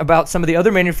talking about some of the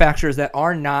other manufacturers that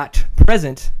are not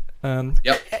present.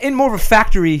 In more of a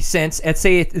factory sense at,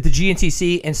 say, at the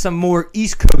GNTC and some more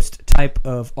East Coast type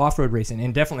of off-road racing,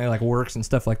 and definitely like Works and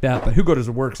stuff like that, but who goes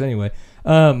to Works anyway?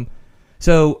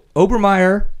 So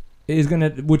Obermeyer is going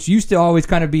to, which used to always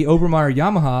kind of be Obermeyer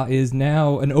Yamaha, is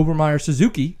now an Obermeyer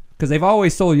Suzuki, because they've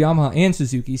always sold Yamaha and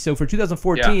Suzuki. So for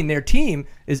 2014, their team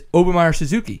is Obermeyer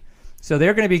Suzuki. So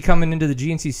they're going to be coming into the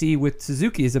GNCC with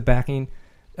Suzuki as a backing.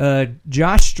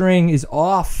 Josh String is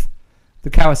off the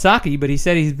Kawasaki, but he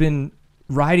said he's been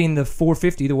riding the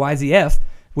 450, the YZF,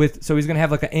 so he's going to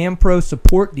have like an AmPro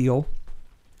support deal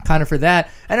kind of for that.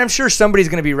 And I'm sure somebody's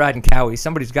going to be riding Cowie.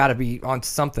 Somebody's got to be on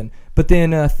something. But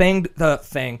then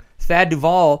Thad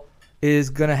Duvall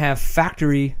is going to have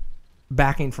factory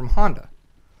backing from Honda.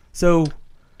 So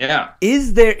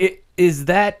is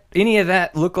that any of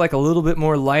that look like a little bit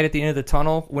more light at the end of the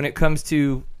tunnel when it comes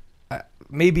to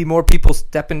maybe more people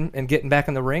stepping and getting back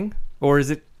in the ring? Or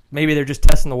is it maybe they're just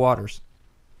testing the waters?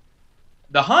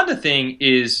 The Honda thing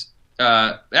is,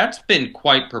 that's been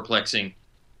quite perplexing.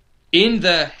 In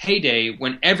the heyday,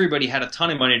 when everybody had a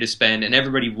ton of money to spend and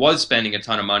everybody was spending a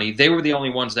ton of money, they were the only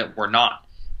ones that were not.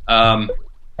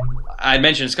 I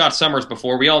mentioned Scott Summers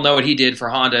before. We all know what he did for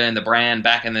Honda and the brand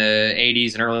back in the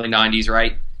 80s and early 90s,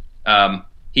 right?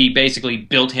 He basically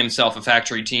built himself a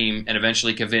factory team and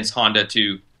eventually convinced Honda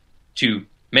to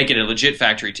make it a legit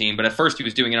factory team, but at first he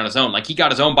was doing it on his own. Like, he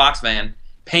got his own box van,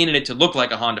 painted it to look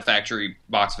like a Honda factory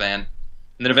box van,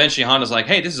 and then eventually Honda's like,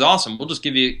 hey, this is awesome, we'll just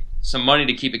give you some money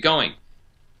to keep it going.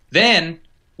 Then,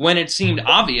 when it seemed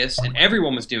obvious and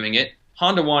everyone was doing it,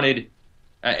 Honda wanted,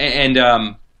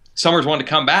 Summers wanted to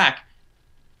come back,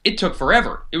 it took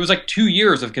forever. It was like 2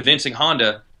 years of convincing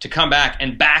Honda to come back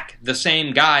and back the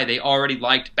same guy they already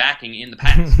liked backing in the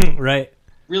past. Right.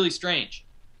 Really strange.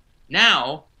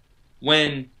 Now,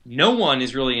 when no one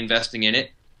is really investing in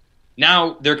it,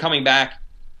 now they're coming back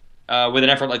with an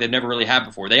effort like they've never really had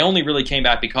before. They only really came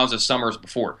back because of Summers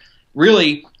before.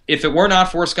 Really, if it were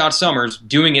not for Scott Summers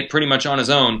doing it pretty much on his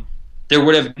own, there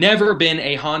would have never been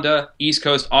a Honda East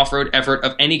Coast off-road effort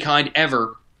of any kind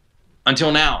ever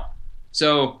until now.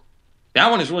 So that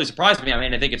one has really surprised me. I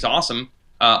mean, I think it's awesome.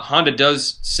 Honda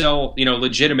does sell,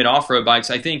 legitimate off-road bikes.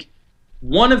 I think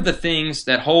one of the things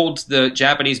that holds the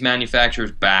Japanese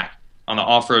manufacturers back on the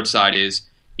off-road side is,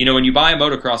 when you buy a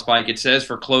motocross bike, it says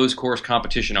for closed course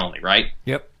competition only, right?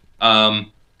 Yep.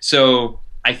 So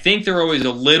I think they're always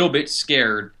a little bit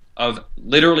scared of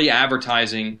literally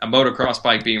advertising a motocross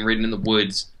bike being ridden in the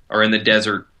woods or in the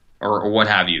desert or what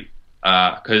have you,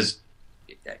 because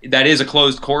that is a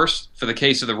closed course for the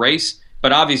case of the race.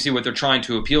 But obviously what they're trying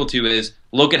to appeal to is,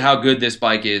 look at how good this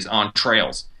bike is on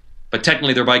trails. But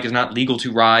technically their bike is not legal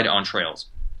to ride on trails.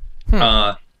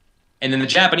 And then the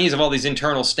Japanese have all these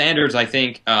internal standards, I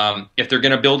think, if they're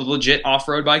going to build a legit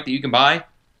off-road bike that you can buy.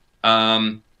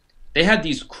 They had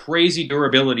these crazy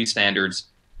durability standards.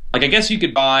 Like, I guess you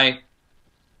could buy,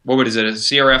 a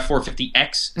CRF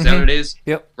 450X? Is that what it is?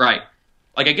 Yep. Right.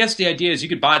 Like, I guess the idea is you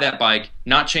could buy that bike,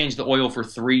 not change the oil for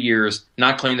 3 years,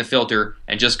 not clean the filter,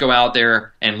 and just go out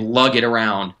there and lug it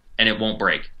around, and it won't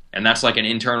break. And that's like an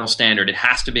internal standard. It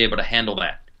has to be able to handle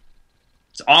that.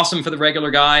 It's awesome for the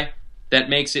regular guy. That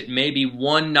makes it maybe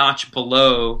one notch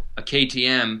below a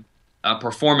KTM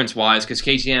performance-wise, because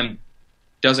KTM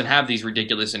doesn't have these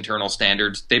ridiculous internal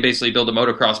standards. They basically build a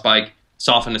motocross bike,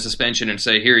 soften the suspension, and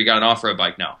say, here, you got an off-road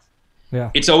bike now.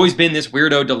 Yeah. It's always been this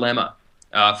weirdo dilemma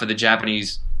for the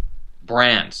Japanese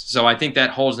brands. So I think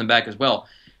that holds them back as well.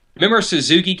 Remember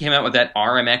Suzuki came out with that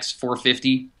RMX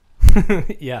 450?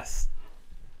 Yes.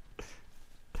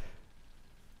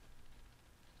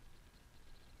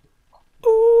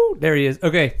 Ooh, there he is.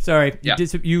 Okay, sorry. Yeah.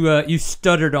 You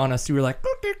stuttered on us. You were like,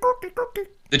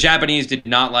 The Japanese did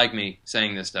not like me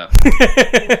saying this stuff.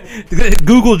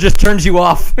 Google just turns you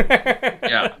off.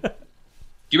 Yeah. Do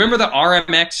you remember the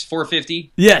RMX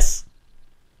 450? Yes.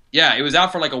 Yeah, it was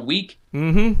out for like a week.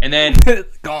 Mm-hmm. And then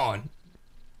gone.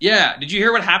 Yeah, did you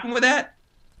hear what happened with that?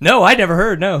 No, I never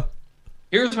heard, no.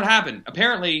 Here's what happened.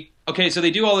 Apparently, okay, so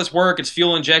they do all this work, it's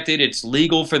fuel injected, it's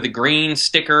legal for the green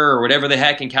sticker or whatever the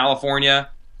heck in California,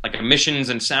 like emissions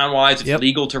and sound-wise, it's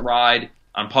legal to ride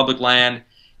on public land.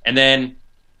 And then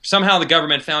somehow the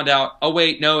government found out, oh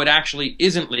wait, no, it actually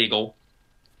isn't legal.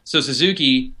 So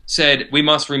Suzuki said, we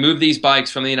must remove these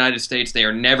bikes from the United States. They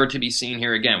are never to be seen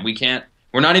here again.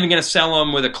 We're not even going to sell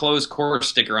them with a closed course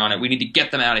sticker on it. We need to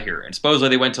get them out of here. And supposedly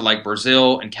they went to like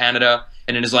Brazil and Canada,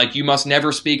 and it is like, you must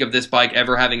never speak of this bike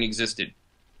ever having existed.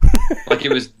 Like,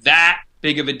 it was that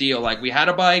big of a deal. Like, we had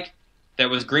a bike that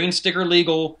was green sticker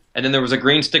legal, and then there was a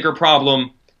green sticker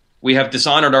problem. We have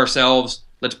dishonored ourselves.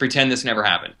 Let's pretend this never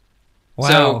happened. Wow.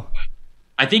 So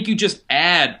I think you just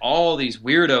add all these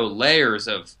weirdo layers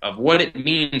of what it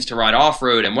means to ride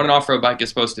off-road and what an off-road bike is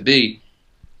supposed to be.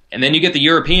 And then you get the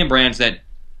European brands that,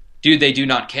 dude, they do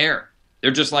not care.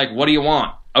 They're just like, what do you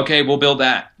want? Okay, we'll build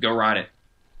that. Go ride it.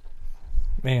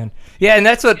 Man. Yeah, and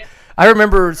that's what I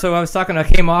remember. So I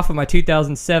came off of my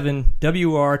 2007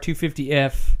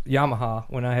 WR250F Yamaha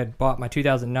when I had bought my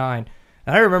 2009.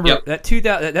 And I remember that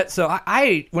 2000. So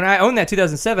when I owned that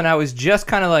 2007, I was just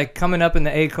kind of like coming up in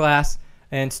the A class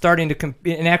and starting to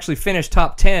and actually finish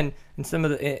top 10 in some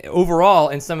of the overall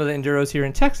in some of the enduros here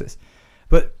in Texas.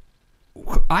 But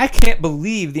I can't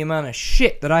believe the amount of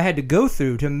shit that I had to go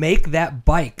through to make that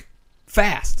bike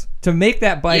fast, to make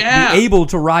that bike be able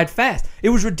to ride fast. It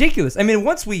was ridiculous. I mean,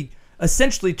 once we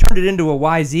essentially turned it into a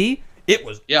YZ, it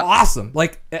was awesome.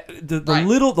 Like the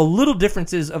little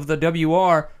differences of the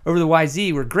WR over the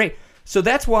YZ were great. So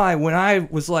that's why when I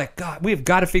was like, God, we've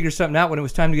got to figure something out when it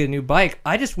was time to get a new bike,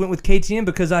 I just went with KTM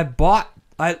because I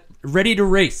ready to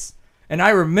race. And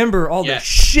I remember all the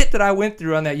shit that I went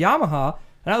through on that Yamaha,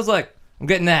 and I was like, I'm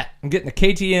getting that. I'm getting the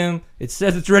KTM. It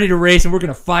says it's ready to race, and we're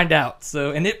going to find out.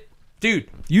 So, dude,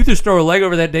 you just throw a leg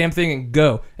over that damn thing and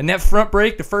go. And that front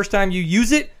brake, the first time you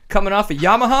use it, coming off a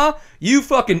Yamaha, you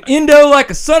fucking endo like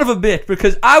a son of a bitch,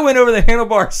 because I went over the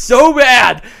handlebar so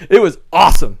bad. It was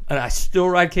awesome. And I still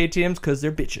ride KTMs because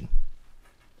they're bitching.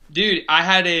 Dude,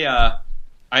 I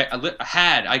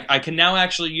can now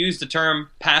actually use the term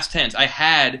past tense. I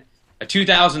had a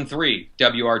 2003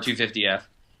 WR250F.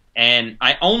 And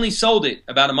I only sold it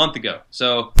about a month ago.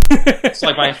 So it's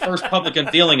like my first public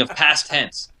unveiling of past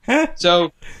tense.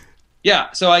 So,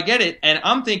 yeah, so I get it. And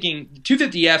I'm thinking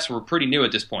 250Fs were pretty new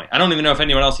at this point. I don't even know if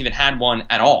anyone else even had one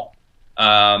at all.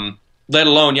 Let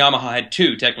alone Yamaha had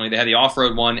two, technically. They had the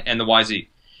off-road one and the YZ.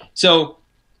 So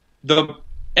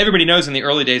everybody knows in the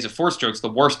early days of four-strokes,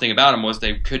 the worst thing about them was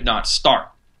they could not start.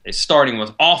 Starting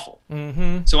was awful.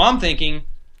 Mm-hmm. So I'm thinking,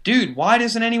 dude, why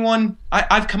doesn't anyone?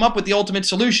 I've come up with the ultimate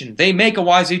solution. They make a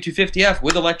YZ250F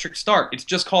with electric start. It's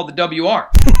just called the WR.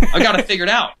 I got it figured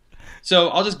out. So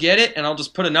I'll just get it, and I'll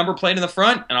just put a number plate in the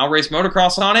front, and I'll race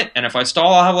motocross on it. And if I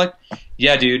stall, I'll have like,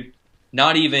 yeah, dude,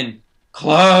 not even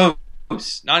close.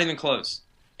 Not even close.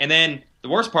 And then the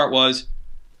worst part was,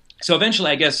 so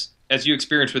eventually, I guess, as you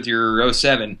experienced with your oh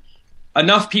 07,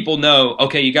 enough people know,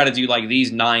 okay, you got to do like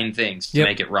these 9 things to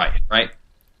make it right?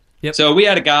 Yep. So we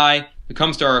had a guy who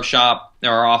comes to our shop,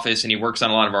 our office, and he works on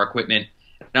a lot of our equipment.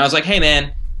 And I was like, hey,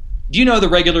 man, do you know the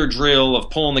regular drill of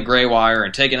pulling the gray wire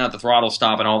and taking out the throttle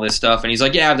stop and all this stuff? And he's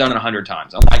like, yeah, I've done it 100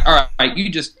 times. I'm like, all right, you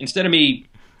just, instead of me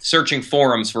searching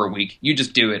forums for a week, you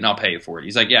just do it and I'll pay you for it.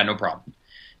 He's like, yeah, no problem.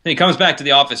 Then he comes back to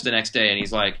the office the next day and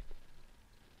he's like,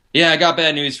 yeah, I got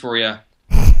bad news for you.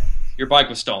 Your bike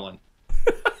was stolen.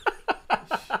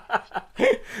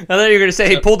 I thought you were going to say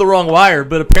he pulled the wrong wire,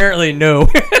 but apparently no.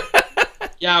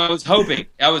 Yeah, I was hoping.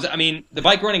 I mean, the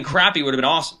bike running crappy would have been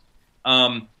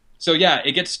awesome. So yeah,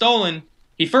 it gets stolen.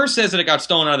 He first says that it got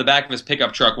stolen out of the back of his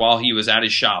pickup truck while he was at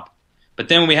his shop. But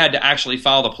then when we had to actually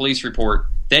file the police report,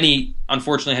 then he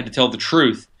unfortunately had to tell the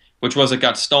truth, which was it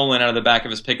got stolen out of the back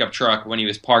of his pickup truck when he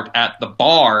was parked at the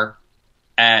bar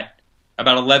at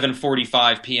about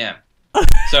 11:45 p.m.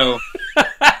 So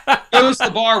goes to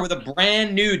the bar with a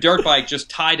brand new dirt bike just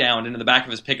tie down into the back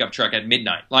of his pickup truck at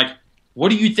midnight. Like, what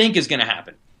do you think is going to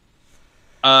happen?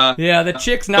 Yeah, the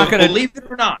chick's not going to... Believe it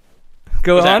or not.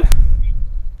 Go on.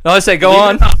 I say go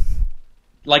on.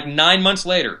 Like 9 months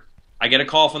later, I get a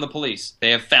call from the police.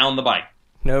 They have found the bike.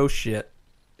 No shit.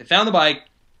 They found the bike.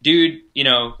 Dude,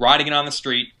 riding it on the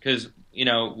street because,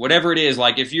 whatever it is,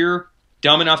 like if you're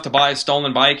dumb enough to buy a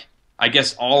stolen bike, I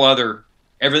guess all other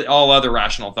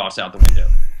rational thoughts out the window.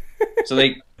 So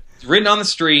it's ridden on the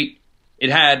street. It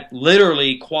had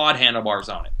literally quad handlebars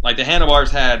on it. Like the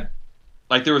handlebars had,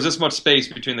 like there was this much space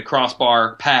between the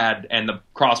crossbar pad and the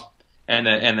and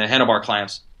the handlebar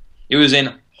clamps. It was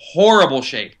in horrible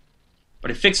shape, but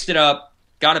it fixed it up,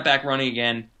 got it back running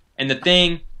again, and the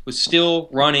thing was still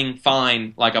running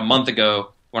fine like a month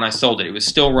ago when I sold it. It was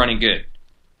still running good.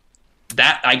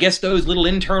 I guess those little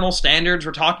internal standards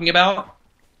we're talking about,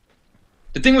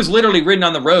 the thing was literally ridden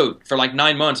on the road for like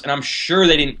 9 months, and I'm sure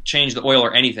they didn't change the oil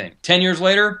or anything. 10 years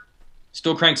later,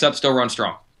 still cranks up, still runs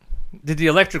strong. Did the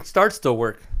electric start still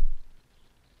work?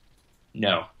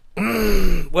 No.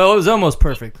 Well, it was almost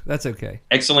perfect. That's okay.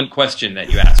 Excellent question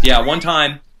that you asked. Yeah, one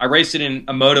time I raced it in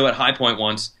a moto at High Point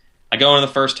once. I go into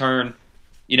the first turn,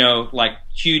 like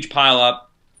huge pile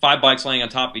up, 5 bikes laying on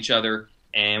top of each other,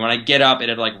 and when I get up, it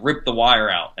had like ripped the wire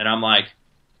out, and I'm like,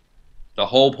 the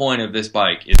whole point of this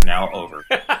bike is now over.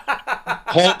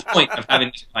 Whole point of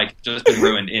having this bike just been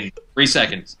ruined in 3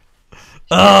 seconds.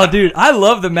 Oh, dude, I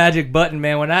love the magic button,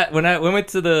 man. When I went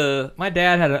to my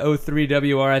dad had an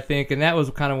 03 WR, I think, and that was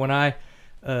kind of when I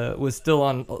was still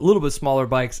on a little bit smaller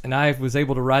bikes, and I was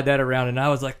able to ride that around, and I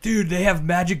was like, dude, they have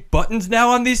magic buttons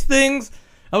now on these things?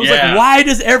 I was like, why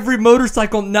does every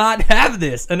motorcycle not have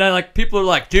this? And people are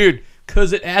like, dude,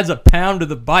 because it adds a pound to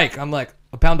the bike. I'm like,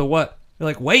 a pound of what? They're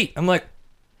like, weight. I'm like,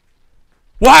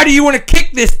 why do you want to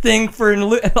kick this thing for...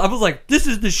 I was like, this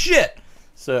is the shit.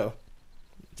 So...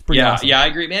 Awesome. Yeah, I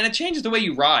agree, man. It changes the way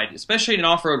you ride, especially in an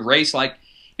off-road race. Like,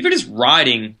 if you're just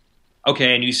riding,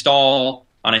 okay, and you stall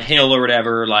on a hill or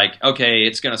whatever, like, okay,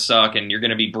 it's going to suck and you're going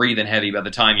to be breathing heavy by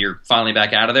the time you're finally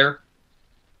back out of there.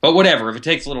 But whatever, if it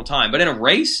takes a little time. But in a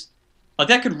race, like,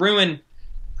 that could ruin...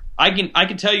 I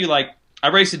can tell you, like, I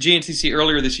raced at GNCC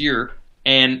earlier this year,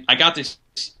 and I got this,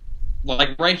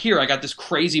 like, right here, I got this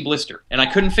crazy blister. And I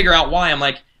couldn't figure out why. I'm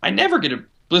like, I never get a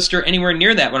blister anywhere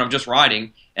near that when I'm just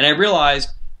riding. And I realized...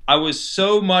 I was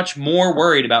so much more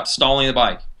worried about stalling the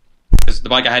bike because the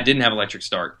bike I had didn't have electric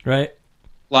start. Right.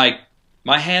 Like,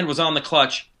 my hand was on the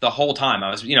clutch the whole time.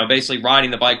 I was, basically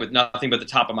riding the bike with nothing but the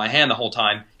top of my hand the whole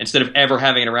time instead of ever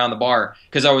having it around the bar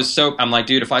because I'm like,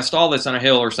 dude, if I stall this on a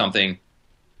hill or something,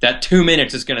 that 2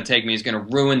 minutes it's going to take me is going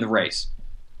to ruin the race.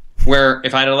 Where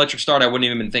if I had an electric start, I wouldn't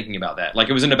even been thinking about that. Like,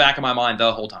 it was in the back of my mind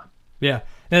the whole time. Yeah.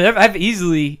 Now, I've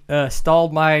easily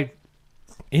stalled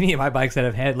any of my bikes that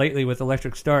I've had lately with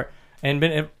electric start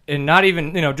and not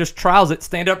even, just trials it,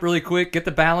 stand up really quick, get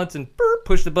the balance and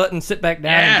push the button, sit back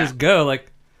down and just go.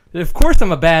 Like, of course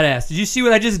I'm a badass. Did you see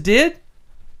what I just did?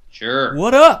 Sure.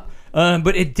 What up?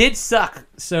 But it did suck.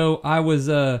 So I was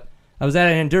at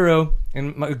an enduro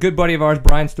and a good buddy of ours,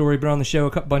 Brian Story, been on the show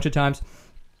a bunch of times.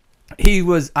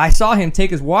 I saw him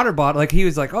take his water bottle, like he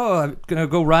was like, oh, I'm going to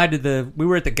go ride we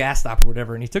were at the gas stop or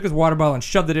whatever, and he took his water bottle and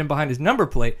shoved it in behind his number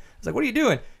plate. I was like, what are you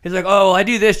doing? He's like, oh, I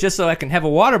do this just so I can have a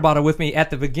water bottle with me at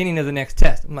the beginning of the next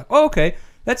test. I'm like, oh, okay,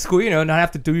 that's cool, not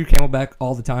have to do your Camelback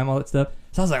all the time, all that stuff.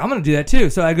 So I was like, I'm going to do that too.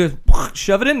 So I go,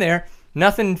 shove it in there.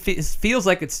 Nothing feels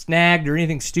like it's snagged or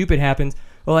anything stupid happens.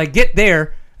 Well, I get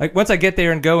there. Like once I get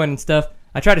there and going and stuff,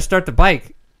 I try to start the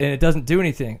bike and it doesn't do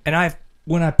anything. And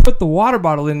when I put the water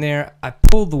bottle in there, I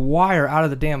pulled the wire out of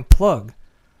the damn plug.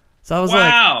 So I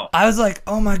was like,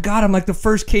 oh my God, I'm like the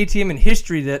first KTM in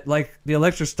history that like the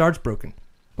electric start's broken.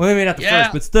 Well, maybe not the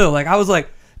first, but still, like I was like,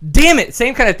 damn it,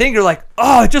 same kind of thing. You're like,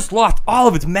 oh, it just lost all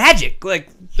of its magic. Like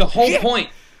the whole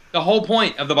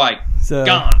point of the bike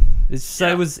gone.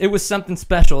 It was something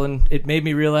special, and it made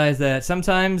me realize that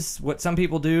sometimes what some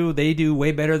people do, they do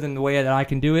way better than the way that I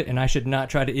can do it, and I should not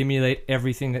try to emulate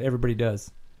everything that everybody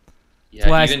does.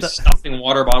 Yeah, even stuffing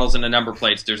water bottles into number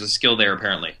plates, there's a skill there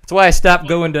apparently. That's why I stopped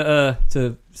going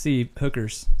to see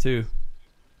hookers too.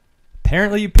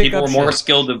 Apparently, you pick people up were more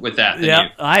skilled with that than you.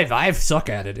 I suck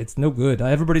at it. It's no good.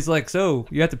 Everybody's like, so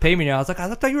you have to pay me now. I was like,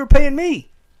 I thought you were paying me.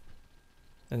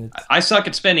 And I suck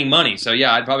at spending money, so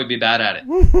yeah, I'd probably be bad at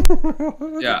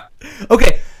it. Yeah.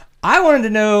 Okay, I wanted to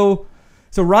know.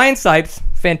 So Ryan Sipes,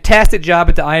 fantastic job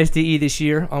at the ISDE this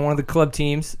year on one of the club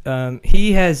teams.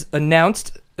 He has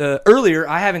announced earlier.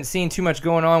 I haven't seen too much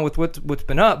going on with what's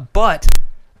been up, but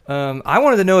I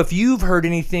wanted to know if you've heard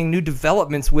anything, new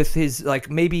developments with his like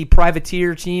maybe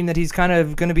privateer team that he's kind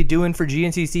of going to be doing for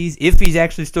GNCCs, if he's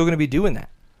actually still going to be doing that.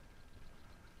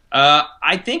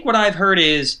 I think what I've heard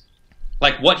is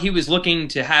like what he was looking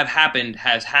to have happened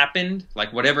has happened.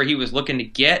 Like whatever he was looking to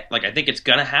get, like I think it's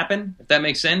gonna happen. If that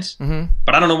makes sense. Mm-hmm.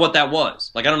 But I don't know what that was.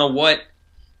 Like I don't know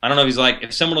if he's like,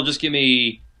 if someone will just give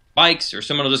me bikes, or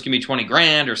someone will just give me 20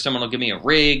 grand, or someone will give me a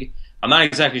rig. I'm not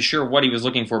exactly sure what he was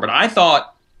looking for, but I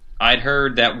thought I'd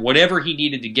heard that whatever he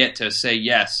needed to get to say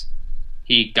yes,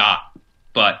 he got.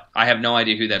 But I have no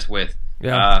idea who that's with.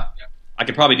 Yeah. I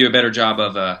could probably do a better job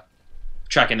of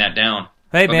tracking that down.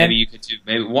 Hey, but man. Maybe you could too.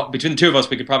 Maybe between the two of us,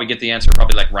 we could probably get the answer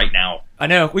probably like right now. I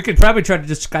know. We could probably try to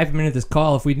just Skype him into this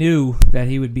call if we knew that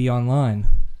he would be online.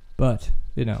 But,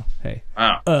 hey.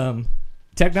 Wow.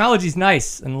 Technology's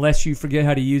nice unless you forget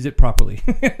how to use it properly.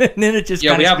 And then it just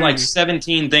we have like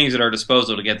 17 things at our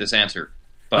disposal to get this answer.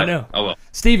 But, I know. Oh well.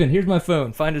 Steven, here's my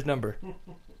phone. Find his number.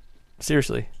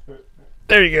 Seriously.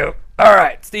 There you go. All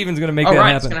right. Steven's going to make that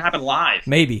happen. It's going to happen live.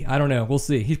 Maybe. I don't know. We'll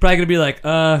see. He's probably going to be like,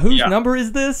 whose number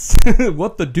is this?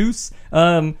 What the deuce?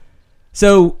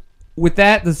 So with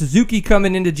that, the Suzuki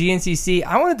coming into GNCC,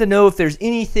 I wanted to know if there's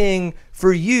anything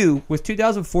for you with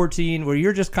 2014 where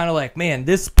you're just kind of like, man,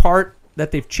 this part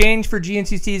that they've changed for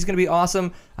GNCC is going to be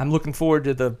awesome. I'm looking forward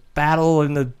to the battle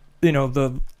and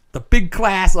the big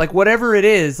class, like whatever it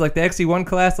is, like the XC1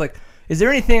 class. Like, is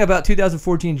there anything about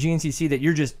 2014 GNCC that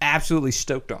you're just absolutely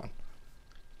stoked on?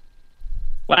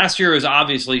 Last year was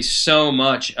obviously so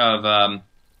much of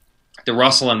the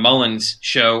Russell and Mullins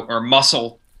show, or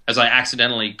Muscle, as I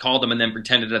accidentally called them and then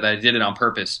pretended that I did it on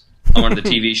purpose on one of the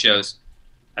TV shows.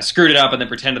 I screwed it up and then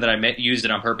pretended that I used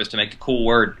it on purpose to make a cool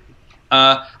word.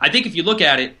 I think if you look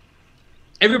at it,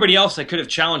 everybody else that could have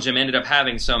challenged him ended up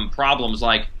having some problems.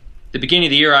 Like the beginning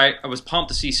of the year, I was pumped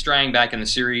to see Strang back in the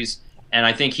series, and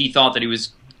I think he thought that he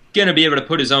was going to be able to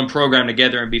put his own program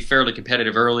together and be fairly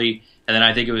competitive early. And then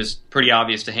I think it was pretty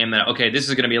obvious to him that, okay, this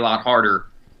is going to be a lot harder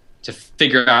to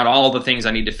figure out all the things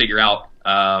I need to figure out.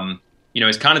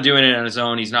 He's kind of doing it on his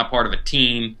own. He's not part of a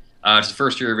team. It's the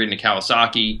first year of reading to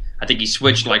Kawasaki. I think he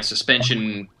switched like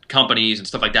suspension companies and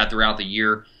stuff like that throughout the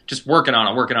year. Just working on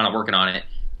it.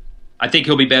 I think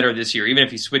he'll be better this year. Even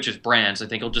if he switches brands, I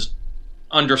think he'll just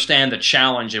understand the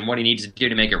challenge and what he needs to do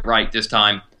to make it right this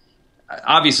time.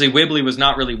 Obviously, Wibbly was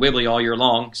not really Wibbly all year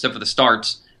long, except for the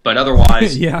starts. But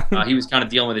otherwise, he was kind of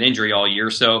dealing with an injury all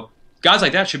year. So guys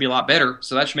like that should be a lot better.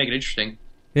 So that should make it interesting.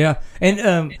 Yeah.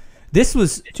 And this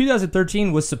was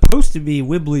 2013 was supposed to be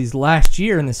Wibbly's last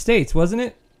year in the States, wasn't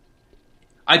it?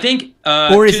 I think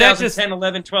or is 2010, that just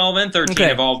 11, 12, and 13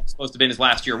 have all supposed to have been his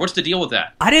last year. What's the deal with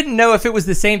that? I didn't know if it was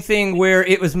the same thing where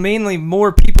it was mainly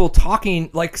more people talking.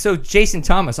 Like, so Jason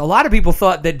Thomas. A lot of people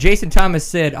thought that Jason Thomas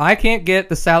said, I can't get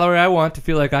the salary I want to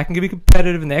feel like I can be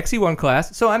competitive in the XC1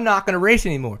 class, so I'm not going to race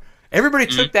anymore. Everybody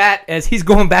took that as he's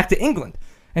going back to England.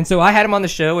 And so I had him on the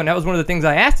show, and that was one of the things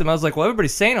I asked him. I was like, well,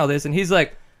 everybody's saying all this. And he's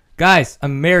like, guys,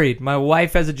 I'm married. My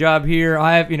wife has a job here.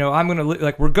 I'm going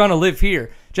to we're going to live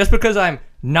here. Just because I'm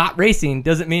not racing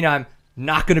doesn't mean I'm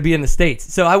not going to be in the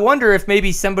States. So I wonder if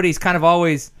maybe somebody's kind of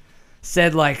always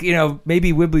said, like,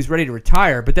 maybe Wibbly's ready to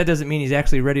retire, but that doesn't mean he's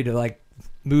actually ready to, like,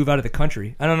 move out of the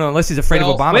country. I don't know, unless he's afraid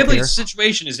of Obamacare. Wibbly's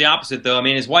situation is the opposite, though. I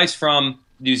mean, his wife's from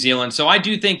New Zealand, so I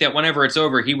do think that whenever it's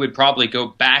over, he would probably go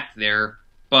back there.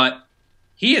 But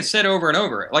he has said over and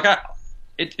over, like,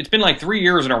 it's been like 3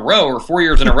 years in a row or 4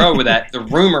 years in a row with that. The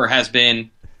rumor has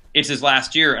been it's his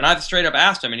last year, and I've straight up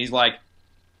asked him, and he's like,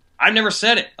 I've never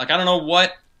said it. Like, I don't know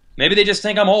what. Maybe they just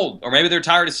think I'm old, or maybe they're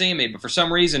tired of seeing me. But for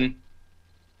some reason,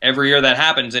 every year that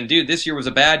happens. And, dude, this year was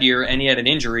a bad year, and he had an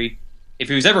injury. If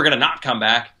he was ever going to not come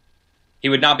back, he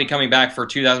would not be coming back for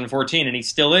 2014, and he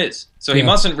still is. So he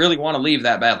mustn't really want to leave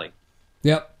that badly.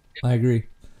 Yep, I agree.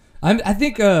 I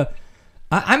think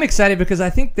I'm excited because I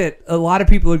think that a lot of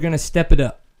people are going to step it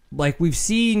up. Like we've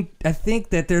seen, I think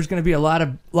that there's going to be a lot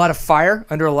of fire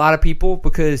under a lot of people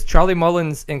because Charlie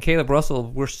Mullins and Caleb Russell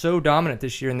were so dominant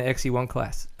this year in the XC1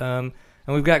 class. And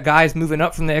we've got guys moving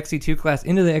up from the XC2 class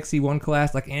into the XC1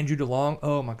 class like Andrew DeLong.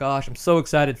 Oh my gosh, I'm so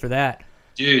excited for that.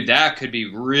 Dude, that could be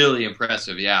really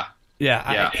impressive, yeah.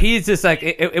 Yeah. He's just like,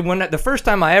 when the first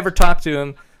time I ever talked to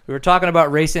him, we were talking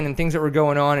about racing and things that were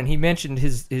going on, and he mentioned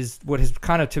his what has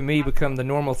kind of to me become the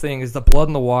normal thing is the blood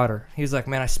in the water. He's like,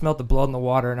 man, I smelled the blood in the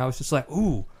water, and I was just like,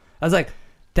 ooh. I was like,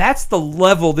 that's the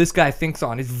level this guy thinks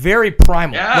on. He's very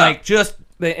primal,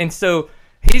 and so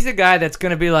he's the guy that's going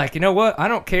to be like, you know what? I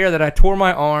don't care that I tore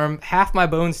my arm, half my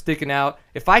bone's sticking out.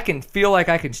 If I can feel like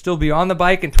I can still be on the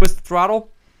bike and twist the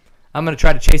throttle, I'm going to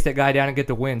try to chase that guy down and get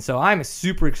the win. So I'm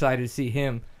super excited to see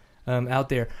him out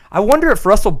there. I wonder if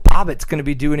Russell Bobbitt's going to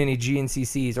be doing any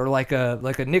GNCCs or like a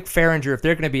Nick Farringer if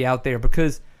they're going to be out there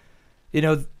because,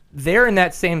 they're in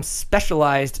that same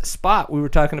specialized spot we were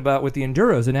talking about with the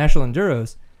Enduros, the National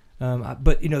Enduros.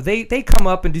 But, they come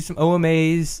up and do some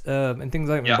OMAs and things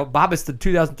like that. Yeah. Bobbitt's the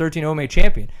 2013 OMA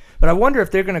champion. But I wonder if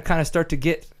they're going to kind of start to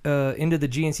get into the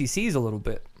GNCCs a little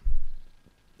bit.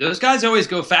 Those guys always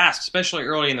go fast, especially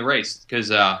early in the race, because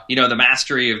the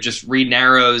mastery of just reading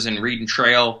arrows and reading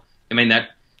trail. I mean, that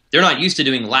they're not used to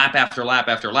doing lap after lap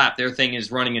after lap. Their thing is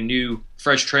running a new,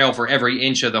 fresh trail for every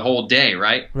inch of the whole day,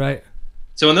 right? Right.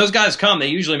 So when those guys come, they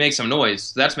usually make some noise.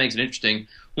 So that makes it interesting.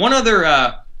 One other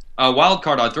wild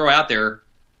card I'll throw out there.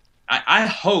 I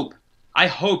hope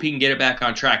he can get it back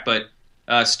on track. But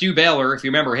Stu Baylor, if you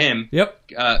remember him,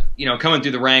 coming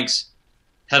through the ranks.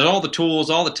 Has all the tools,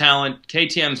 all the talent.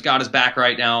 KTM's got his back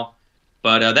right now.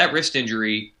 But that wrist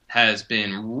injury has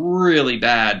been really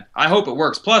bad. I hope it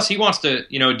works. Plus, he wants to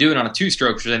do it on a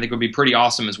two-stroke, which I think would be pretty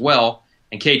awesome as well.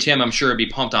 And KTM, I'm sure, would be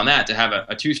pumped on that to have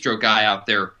a two-stroke guy out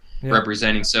there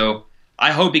representing. So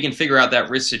I hope he can figure out that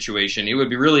wrist situation. It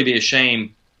would really be a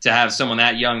shame to have someone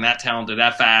that young, that talented,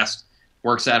 that fast,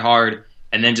 works that hard,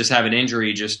 and then just have an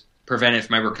injury just prevent it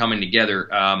from ever coming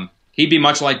together. He'd be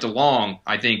much like DeLong,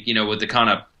 I think, with the kind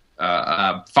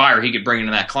of fire he could bring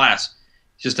into that class.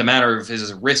 It's just a matter of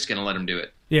his wrist going to let him do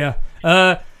it. Yeah.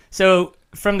 So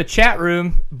from the chat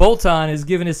room, Bolton has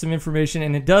given us some information,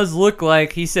 and it does look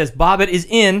like he says Bobbitt is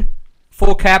in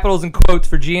full capitals and quotes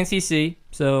for GNCC.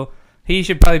 So he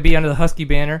should probably be under the Husky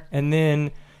banner. And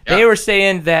then they were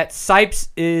saying that Sipes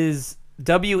is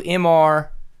WMR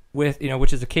with,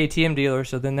 which is a KTM dealer.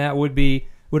 So then that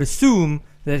would assume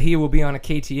that he will be on a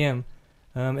KTM,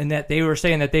 and that they were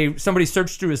saying that somebody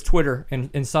searched through his Twitter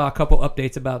and saw a couple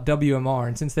updates about WMR,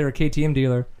 and since they're a KTM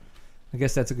dealer, I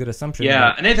guess that's a good assumption.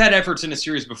 Yeah, and they've had efforts in the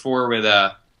series before with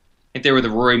I think they were the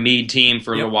Rory Mead team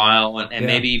for a little while, and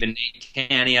maybe even Nate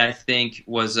Canny, I think,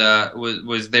 was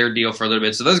their deal for a little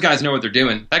bit. So those guys know what they're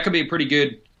doing. That could be a pretty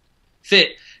good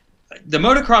fit. The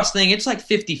motocross thing, it's like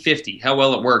 50-50 how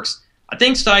well it works. I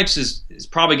think Stipes is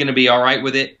probably going to be all right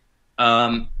with it.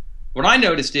 What I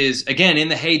noticed is, again, in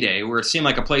the heyday, where it seemed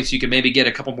like a place you could maybe get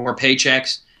a couple more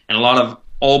paychecks, and a lot of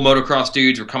old motocross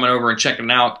dudes were coming over and checking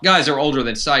it out. Guys are older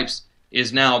than Sipes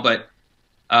is now, but,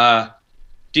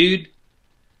 dude,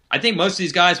 I think most of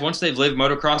these guys, once they've lived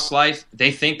motocross life, they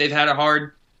think they've had it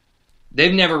hard.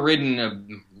 They've never ridden a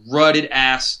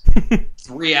rutted-ass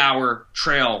 3-hour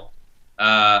trail,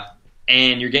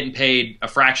 and you're getting paid a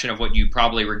fraction of what you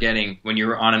probably were getting when you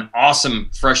were on an awesome,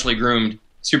 freshly groomed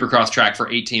Supercross track for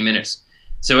 18 minutes.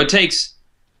 So it takes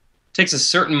a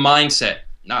certain mindset.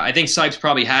 Now, I think Sipes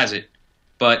probably has it,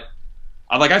 but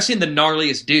I've seen the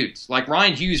gnarliest dudes. Like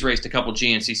Ryan Hughes raced a couple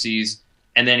GNCCs,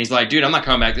 and then he's like, dude, I'm not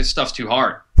coming back. This stuff's too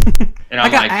hard. And I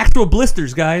got actual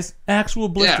blisters, guys. Actual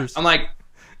blisters. Yeah, I'm like,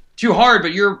 too hard,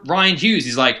 but you're Ryan Hughes.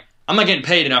 He's like, I'm not getting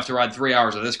paid enough to ride 3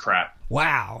 hours of this crap.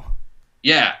 Wow.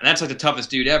 Yeah, and that's like the toughest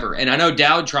dude ever. And I know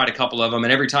Dowd tried a couple of them,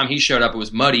 and every time he showed up, it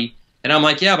was muddy. And I'm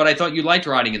like, yeah, but I thought you liked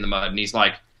riding in the mud. And he's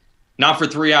like, not for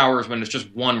 3 hours when it's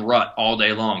just one rut all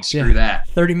day long. Screw that.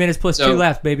 30 minutes plus 2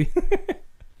 laps, baby.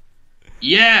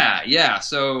 Yeah.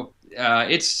 So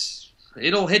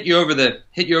it'll hit you over the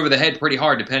head pretty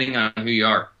hard depending on who you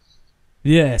are.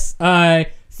 Yes, I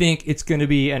think it's going to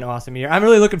be an awesome year. I'm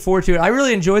really looking forward to it. I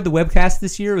really enjoyed the webcast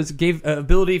this year. It gave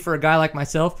ability for a guy like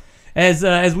myself,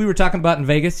 as we were talking about in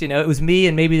Vegas. It was me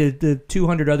and maybe the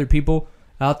 200 other people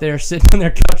out there sitting on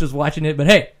their couches watching it. But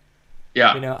hey,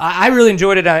 Yeah. I really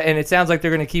enjoyed it, and it sounds like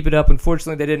they're going to keep it up.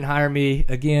 Unfortunately, they didn't hire me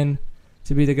again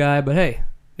to be the guy, but hey,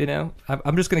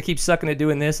 I'm just going to keep sucking at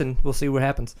doing this, and we'll see what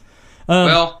happens.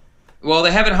 Well,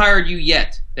 they haven't hired you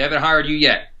yet.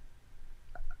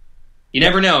 You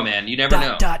never know, man. You never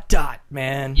know.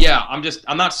 Man. Yeah,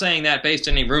 I'm not saying that based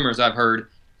on any rumors I've heard,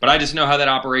 but I just know how that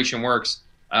operation works.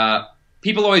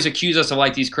 People always accuse us of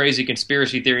like these crazy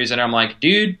conspiracy theories, and I'm like,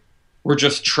 dude, we're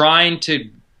just trying to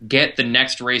get the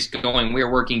next race going. We are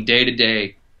working day to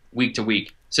day, week to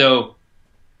week. So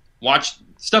watch.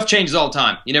 Stuff changes all the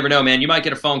time. You never know, man. You might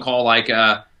get a phone call like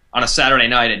on a Saturday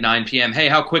night at 9 p.m. Hey,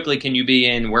 how quickly can you be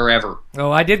in wherever?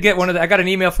 Oh, I did get I got an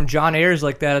email from John Ayers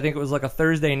like that. I think it was like a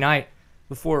Thursday night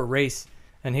before a race.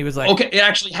 And he was like... Okay, it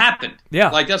actually happened.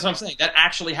 Yeah. Like, that's what I'm saying. That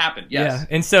actually happened, yes.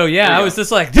 Yeah, and so, I was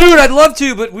just like, dude, I'd love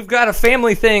to, but we've got a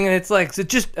family thing, and it's like,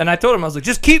 and I told him, I was like,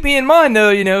 just keep me in mind,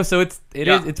 though, so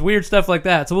it's weird stuff like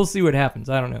that, so we'll see what happens.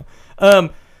 I don't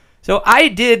know. So I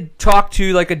did talk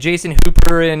to, like, a Jason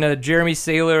Hooper and a Jeremy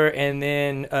Saylor, and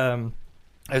then,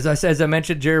 as I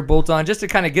mentioned, Jared Bolton, just to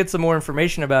kind of get some more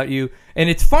information about you. And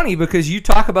it's funny because you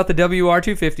talk about the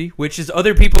WR250, which is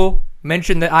other people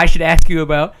mentioned that I should ask you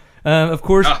about. Of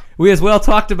course, we as well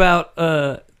talked about,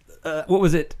 what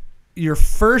was it, your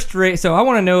first race. So I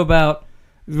want to know about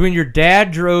when your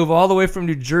dad drove all the way from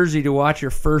New Jersey to watch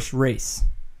your first race.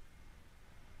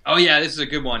 Oh, yeah, this is a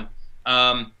good one.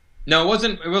 No, it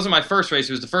wasn't my first race.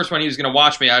 It was the first one he was going to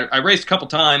watch me. I raced a couple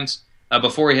times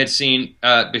before he had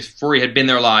been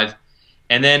there live.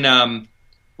 And then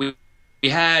we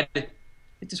had...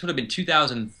 I think this would have been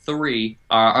 2003.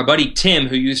 Our buddy Tim,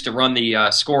 who used to run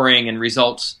the scoring and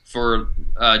results for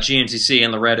GNCC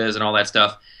and Loretta's and all that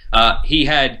stuff, he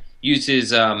had used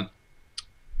his.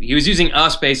 He was using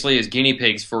us basically as guinea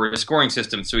pigs for a scoring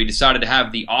system. So he decided to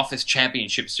have the Office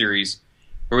Championship Series,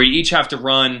 where we each have to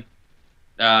run.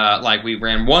 Like we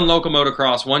ran one local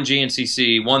motocross, one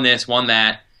GNCC, one this, one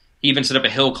that. He even set up a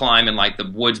hill climb in like the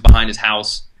woods behind his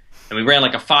house, and we ran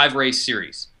like a 5-race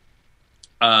series.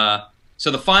 So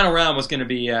the final round was going to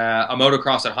be a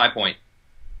motocross at High Point.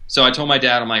 So I told my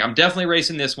dad, I'm like, I'm definitely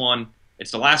racing this one. It's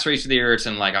the last race of the year. It's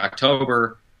in like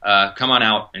October. Come on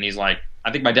out. And he's like,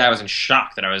 I think my dad was in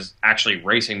shock that I was actually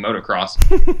racing motocross.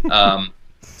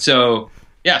 So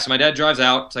my dad drives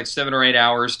out. It's like 7 or 8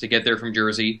 hours to get there from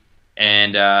Jersey.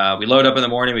 And we load up in the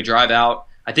morning. We drive out.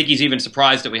 I think he's even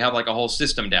surprised that we have like a whole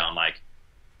system down.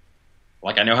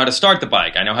 Like I know how to start the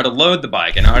bike. I know how to load the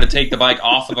bike. I know how to take the bike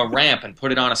off of a ramp and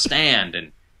put it on a stand.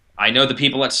 And I know the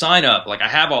people that sign up. Like I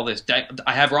have all this.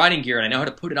 I have riding gear and I know how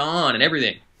to put it on and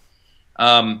everything.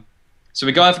 So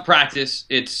we go out for practice.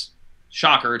 It's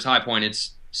shocker. It's High Point.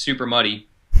 It's super muddy.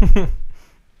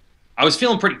 I was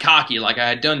feeling pretty cocky. Like I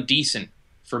had done decent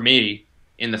for me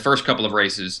in the first couple of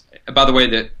races. By the way,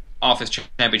 the Office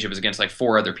Championship is against like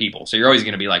 4 other people. So you're always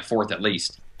going to be like 4th at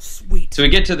least. Sweet. So we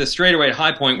get to the straightaway at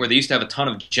High Point where they used to have a ton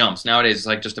of jumps. Nowadays it's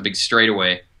like just a big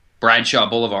straightaway, Bradshaw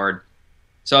Boulevard.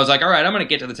 So I was like, all right, I'm going to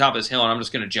get to the top of this hill and I'm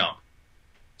just going to jump.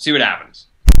 See what happens.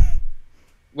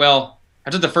 Well,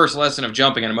 I took the first lesson of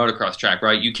jumping on a motocross track,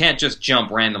 right? You can't just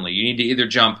jump randomly. You need to either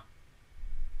jump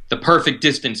the perfect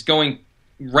distance. Going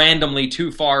randomly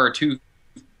too far or too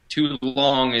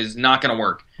long is not going to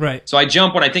work. Right. So I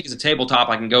jump what I think is a tabletop.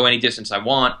 I can go any distance I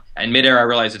want. In midair, I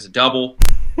realize it's a double.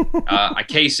 I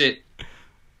case it.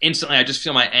 Instantly, I just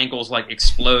feel my ankles like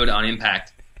explode on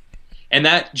impact. And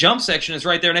that jump section is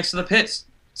right there next to the pits.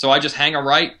 So I just hang a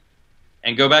right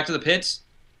and go back to the pits,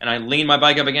 and I lean my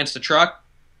bike up against the truck.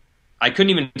 I couldn't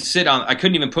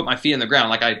even put my feet in the ground.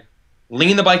 Like I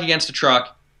leaned the bike against the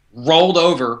truck, rolled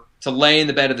over to lay in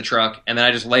the bed of the truck, and then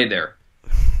I just laid there.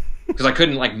 Because I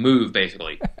couldn't like move,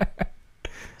 basically.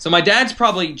 So my dad's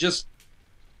probably just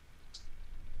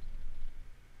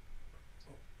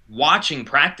watching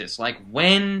practice. Like,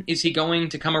 when is he going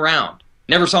to come around?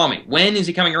 Never saw me. When is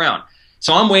he coming around?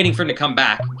 So I'm waiting for him to come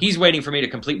back. He's waiting for me to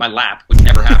complete my lap, which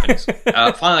never happens.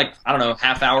 Finally, like, I don't know,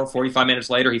 half hour, 45 minutes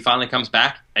later, he finally comes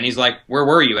back, and he's like, where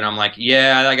were you? And I'm like,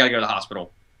 yeah, I got to go to the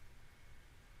hospital.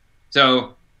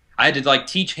 So I had to like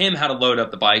teach him how to load up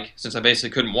the bike, since I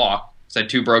basically couldn't walk, because I had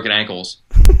 2 broken ankles.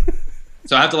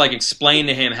 So I have to like explain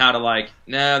to him how to like,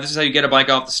 no, this is how you get a bike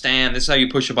off the stand. This is how you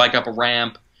push a bike up a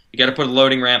ramp. You got to put a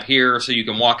loading ramp here so you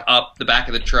can walk up the back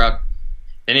of the truck.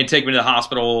 Then he'd take me to the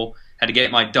hospital. Had to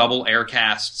get my double air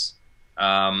casts.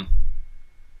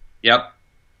 Yep.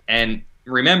 And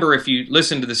remember, if you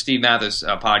listen to the Steve Mathis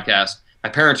podcast, my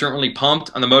parents weren't really pumped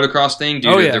on the motocross thing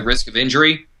due to the risk of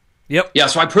injury. Yep. Yeah,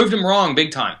 so I proved him wrong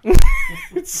big time.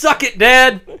 Suck it,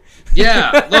 Dad.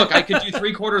 Yeah, look, I could do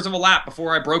 3/4 of a lap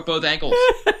before I broke both ankles.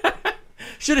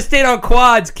 Should have stayed on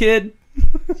quads, kid.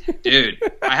 Dude,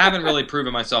 I haven't really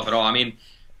proven myself at all. I mean,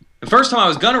 the first time I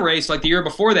was going to race, like the year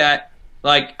before that,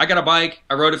 like I got a bike,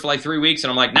 I rode it for like 3 weeks,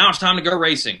 and I'm like, now it's time to go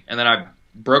racing. And then I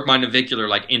broke my navicular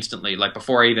like instantly, like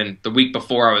the week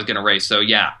before I was going to race. So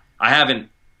yeah, I haven't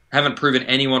proven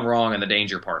anyone wrong in the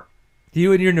danger part.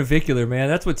 You and your navicular, man.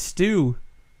 That's what Stu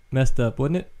messed up,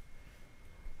 wasn't it?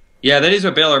 Yeah, that is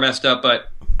what Baylor messed up. But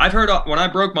I've heard, when I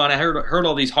broke mine, I heard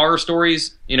all these horror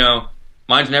stories. You know,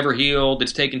 mine's never healed.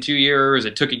 It's taken 2 years.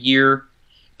 It took a year.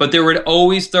 But they would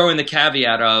always throw in the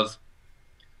caveat of,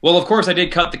 well, of course I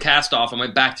did cut the cast off and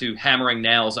went back to hammering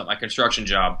nails at my construction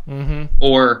job. Mm-hmm.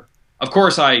 Or, of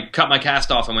course I cut my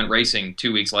cast off and went racing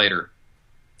 2 weeks later.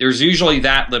 There's usually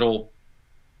that little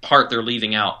part they're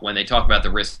leaving out when they talk about the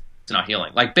wrist not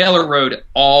healing. Like Baylor rode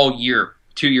all year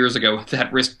 2 years ago with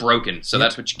that wrist broken, so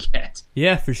that's what you get.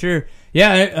 Yeah, for sure.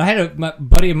 Yeah, I had my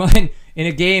buddy of mine in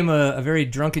a game, a very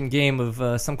drunken game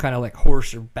of some kind of like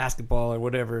horse or basketball or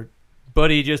whatever.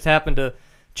 Buddy just happened to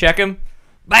check him,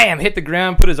 bam, hit the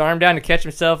ground, put his arm down to catch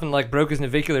himself, and like broke his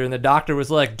navicular. And the doctor was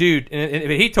like, "Dude,"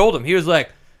 and he told him, he was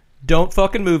like, "Don't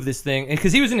fucking move this thing," and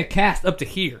because he was in a cast up to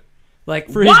here, like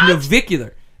for his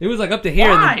navicular, it was like up to here.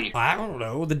 Why? And I don't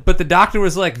know, but the doctor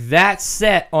was like that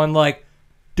set on like,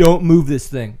 don't move this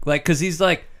thing, like because he's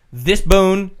like, this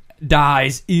bone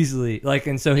dies easily, like,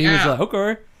 and so he was like,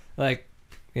 okay, like,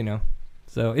 you know.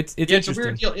 So it's interesting. It's a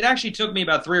weird deal. It actually took me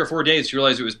about 3 or 4 days to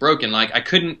realize it was broken. Like I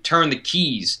couldn't turn the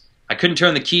keys. I couldn't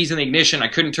turn the keys in the ignition. I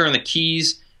couldn't turn the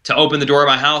keys to open the door of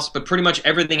my house, but pretty much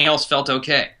everything else felt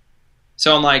okay.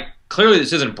 So I'm like, clearly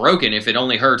this isn't broken if it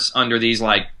only hurts under these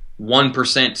like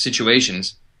 1%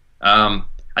 situations. I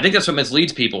think that's what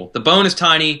misleads people. The bone is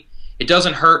tiny. It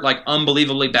doesn't hurt like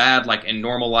unbelievably bad like in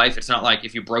normal life. It's not like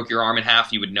if you broke your arm in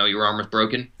half, you would know your arm was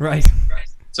broken. Right.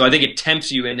 So I think it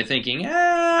tempts you into thinking,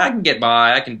 I can get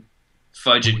by. I can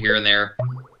fudge it here and there.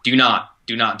 Do not.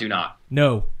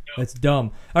 No, that's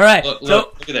dumb. All right.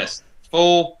 Look at this.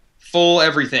 Full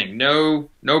everything. No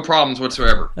problems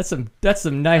whatsoever. That's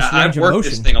some nice range I've of worked motion.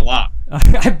 this thing a lot.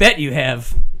 I bet you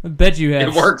have.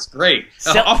 It works great.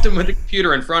 Often with the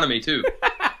computer in front of me too.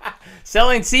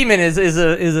 Selling semen is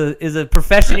a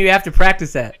profession you have to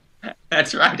practice at.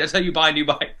 That's right. That's how you buy new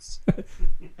bikes.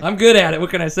 I'm good at it.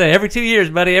 What can I say? Every 2 years,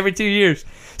 buddy. Every 2 years.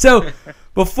 So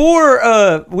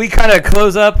before we kind of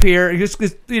close up here, just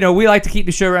we like to keep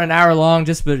the show around an hour long,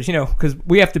 just because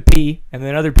we have to pee, and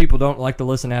then other people don't like to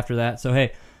listen after that. So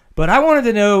hey, but I wanted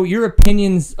to know your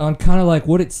opinions on kind of like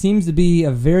what it seems to be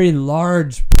a very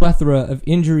large plethora of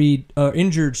injured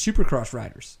Supercross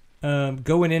riders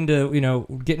going into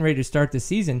getting ready to start the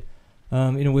season.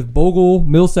 With Bogle,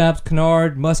 Millsaps,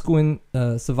 Kennard, Musquin,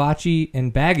 Savacci,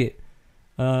 and Baggett.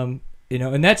 And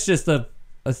that's just a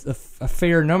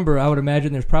fair number. I would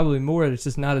imagine there's probably more that's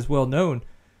just not as well known.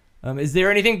 Is there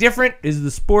anything different? Is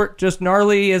the sport just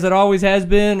gnarly as it always has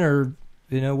been, or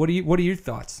what are your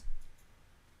thoughts?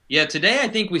 Yeah, today I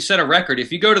think we set a record.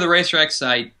 If you go to the Racetrack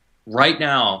site right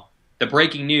now, the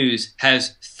breaking news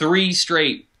has 3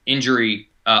 straight injury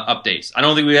updates. I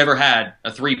don't think we've ever had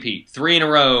a three-peat, 3 in a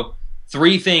row,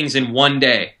 3 things in one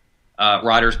day.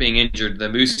 Riders being injured, the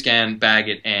Musquin,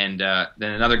 Baggett, and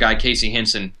then another guy, Casey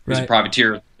Hinson, who's a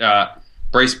privateer,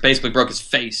 basically broke his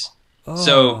face. Oh.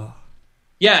 So,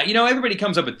 yeah, everybody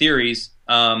comes up with theories.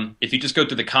 If you just go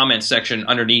through the comments section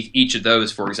underneath each of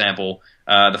those, for example,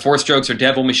 the 4-strokes are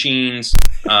devil machines.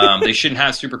 They shouldn't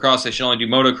have Supercross. They should only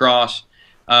do motocross.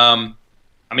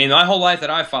 My whole life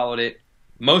that I followed it,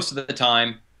 most of the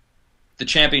time, the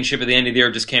championship at the end of the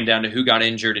year just came down to who got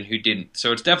injured and who didn't.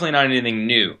 So it's definitely not anything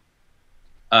new.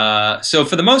 So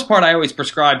for the most part, I always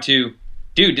prescribe to,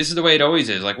 dude, this is the way it always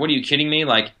is. Like, what are you kidding me?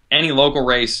 Like, any local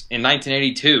race in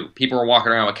 1982, people were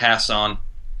walking around with casts on,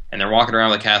 and they're walking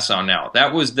around with casts on now.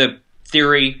 That was the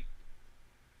theory.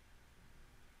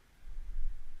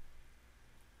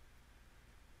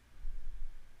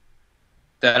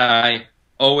 That I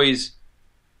always...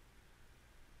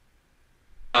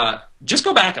 just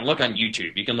go back and look on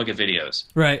YouTube. You can look at videos.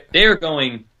 Right. They are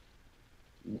going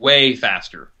way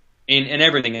faster in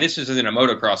everything. And this isn't a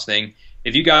motocross thing.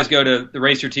 If you guys go to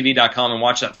theracertv.com and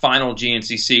watch that final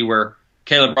GNCC where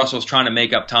Caleb Russell's trying to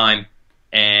make up time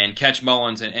and catch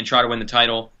Mullins and try to win the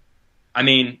title,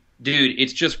 dude,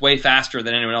 it's just way faster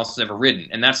than anyone else has ever ridden.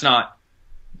 And that's not,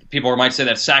 people might say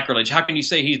that's sacrilege. How can you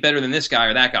say he's better than this guy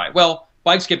or that guy? Well,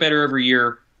 bikes get better every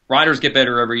year. Riders get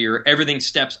better every year. Everything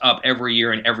steps up every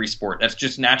year in every sport. That's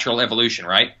just natural evolution,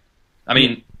 right?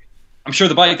 I'm sure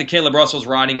the bike that Caleb Russell's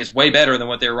riding is way better than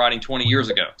what they were riding 20 years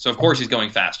ago. So, of course, he's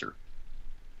going faster.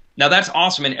 Now, that's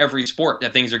awesome in every sport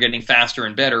that things are getting faster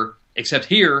and better, except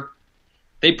here,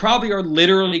 they probably are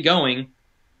literally going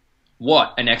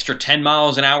an extra 10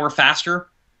 miles an hour faster,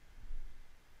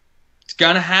 it's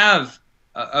going to have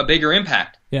a bigger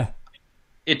impact. Yeah.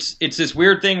 It's this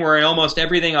weird thing where in almost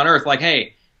everything on Earth, like,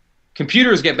 hey,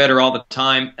 computers get better all the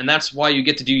time, and that's why you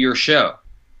get to do your show.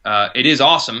 It is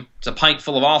awesome. It's a pint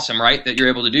full of awesome, right, that you're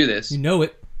able to do this. You know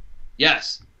it.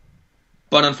 Yes.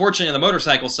 But unfortunately, on the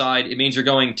motorcycle side, it means you're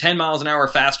going 10 miles an hour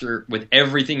faster with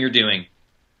everything you're doing.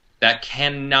 That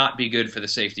cannot be good for the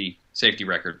safety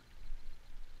record.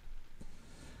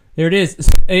 There it is.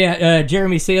 Yeah,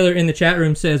 Jeremy Saylor in the chat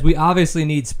room says, we obviously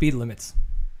need speed limits.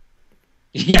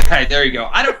 Yeah, there you go.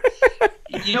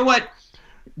 You know what?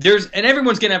 And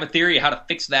everyone's going to have a theory of how to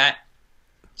fix that.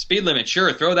 Speed limit,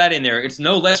 sure, throw that in there. It's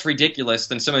no less ridiculous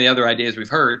than some of the other ideas we've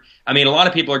heard. I mean, a lot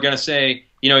of people are going to say,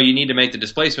 you need to make the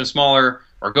displacement smaller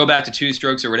or go back to 2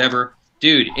 strokes or whatever.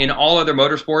 Dude, in all other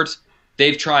motorsports,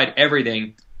 they've tried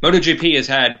everything. MotoGP has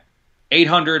had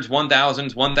 800s,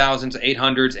 1000s, 1000s,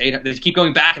 800s, they keep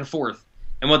going back and forth.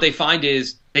 And what they find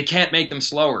is they can't make them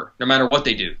slower no matter what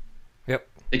they do. Yep.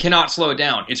 They cannot slow it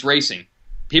down. It's racing.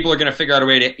 People are going to figure out a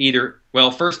way to either,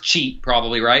 first cheat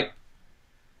probably, right?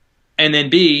 And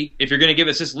then B, if you're going to give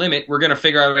us this limit, we're going to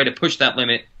figure out a way to push that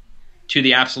limit to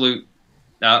the absolute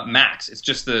max. It's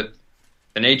just the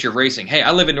nature of racing. Hey,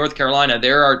 I live in North Carolina.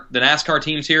 There are the NASCAR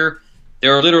teams here.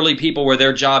 There are literally people where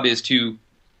their job is to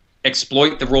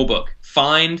exploit the rule book.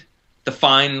 Find the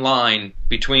fine line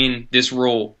between this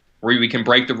rule where we can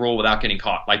break the rule without getting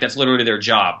caught. Like, that's literally their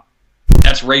job.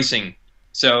 That's racing.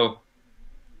 So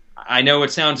I know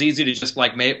it sounds easy to just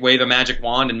like wave a magic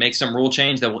wand and make some rule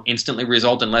change that will instantly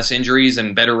result in less injuries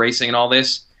and better racing and all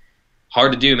this.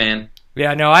 Hard to do, man.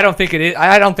 Yeah, no, I don't think it is.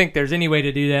 I don't think there's any way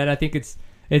to do that. I think it's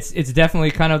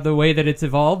definitely kind of the way that it's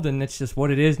evolved, and it's just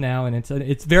what it is now, and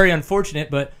it's very unfortunate.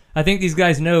 But I think these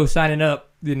guys know signing up,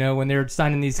 when they're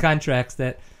signing these contracts,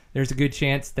 that there's a good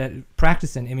chance that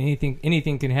practicing. I mean,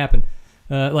 anything can happen.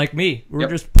 Like me, we're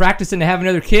just practicing to have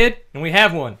another kid, and we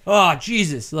have one. Oh,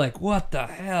 Jesus! Like, what the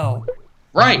hell?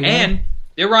 Right, and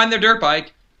they're riding their dirt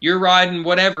bike. You're riding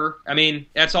whatever. I mean,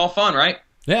 that's all fun, right?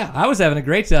 Yeah, I was having a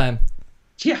great time.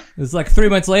 Yeah. It was like 3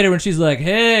 months later when she's like,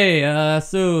 hey,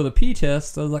 so the P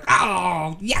test. I was like,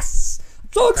 oh, yes! I'm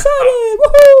so excited!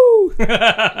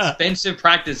 Woohoo! Expensive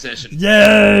practice session.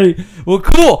 Yay! Well,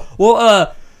 cool.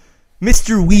 Well,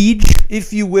 Mr. Weege,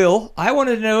 if you will, I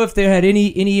wanted to know if there had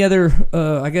any other,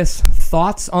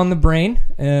 thoughts on the brain.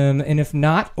 And if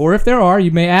not, or if there are, you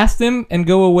may ask them and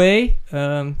go away.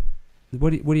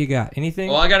 What do you got? Anything?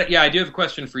 Well, I do have a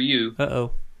question for you.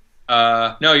 Uh-oh.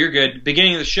 No, you're good.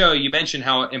 Beginning of the show, you mentioned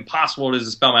how impossible it is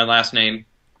to spell my last name.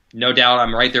 No doubt,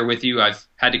 I'm right there with you. I've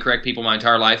had to correct people my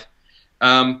entire life.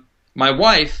 My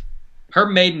wife, her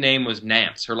maiden name was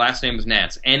Nance. Her last name was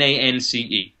Nance, Nance.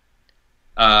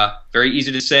 Very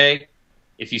easy to say.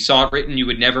 If you saw it written, you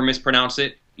would never mispronounce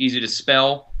it. Easy to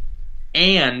spell.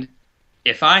 And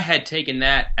if I had taken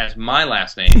that as my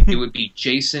last name, it would be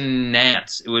Jason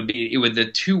Nance.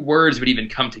 The 2 words would even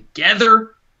come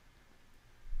together.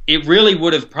 It really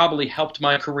would have probably helped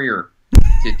my career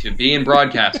to be in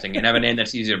broadcasting and have a name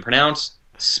that's easy to pronounce,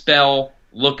 spell,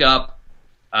 look up.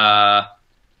 But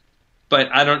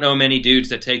I don't know many dudes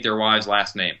that take their wife's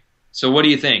last name. So what do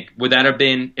you think? Would that have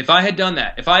been, if I had done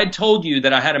that, if I had told you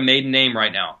that I had a maiden name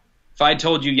right now, if I had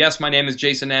told you, yes, my name is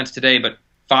Jason Nance today, but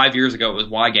 5 years ago it was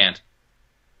Weigandt,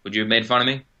 would you have made fun of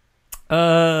me?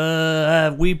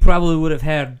 We probably would have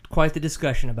had quite the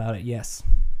discussion about it, yes.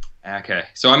 Okay,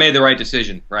 so I made the right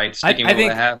decision, right? Sticking with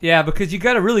what I have. Yeah, because you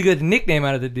got a really good nickname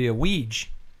out of the deal, Weege.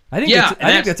 I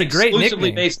think that's a great nickname.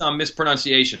 Exclusively based on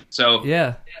mispronunciation. So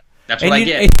yeah, that's what I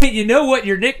get. You know what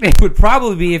your nickname would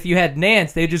probably be if you had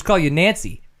Nance? They'd just call you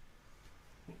Nancy.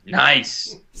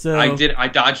 Nice. So I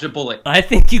dodged a bullet. I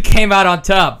think you came out on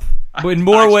top, but in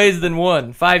more ways than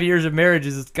one. 5 years of marriage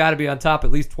it's got to be on top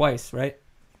at least twice, right?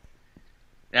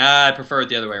 I prefer it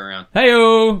the other way around.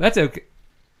 Hey-o, that's okay.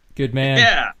 Good man.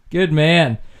 Yeah. Good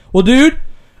man. Well, dude,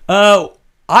 I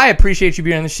appreciate you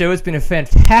being on the show. It's been a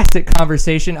fantastic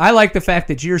conversation. I like the fact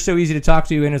that you're so easy to talk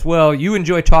to, and as well, you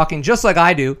enjoy talking just like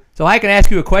I do. So I can ask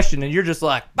you a question, and you're just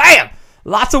like, bam!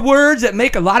 Lots of words that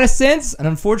make a lot of sense, and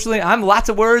unfortunately, I'm lots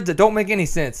of words that don't make any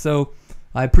sense. So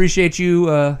I appreciate you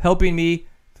helping me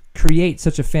create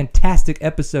such a fantastic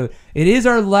episode. It is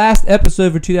our last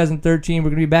episode for 2013. We're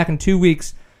going to be back in 2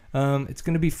 weeks. It's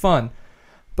going to be fun.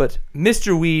 But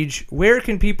Mr. Weege, where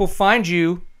can people find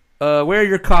you? Where are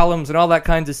your columns and all that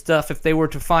kinds of stuff if they were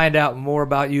to find out more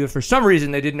about you if for some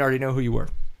reason they didn't already know who you were?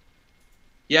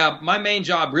 Yeah, my main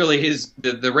job really is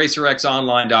the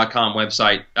RacerXOnline.com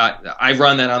website. I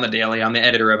run that on the daily. I'm the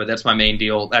editor of it. That's my main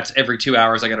deal. That's every 2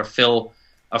 hours I got to fill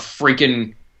a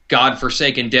freaking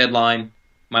godforsaken deadline.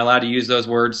 Am I allowed to use those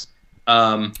words?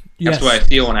 Yes. That's the way I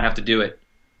feel when I have to do it.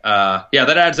 Yeah,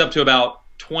 that adds up to about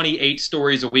 28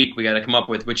 stories a week we got to come up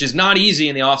with, which is not easy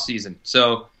in the off season.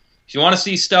 So if you want to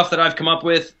see stuff that I've come up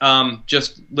with,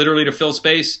 just literally to fill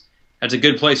space, that's a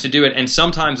good place to do it. And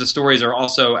sometimes the stories are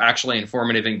also actually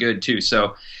informative and good too.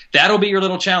 So that'll be your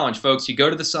little challenge, folks. You go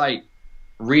to the site,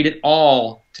 read it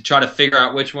all to try to figure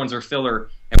out which ones are filler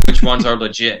and which ones are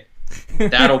legit.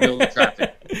 That'll build the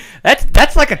traffic.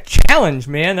 That's like a challenge,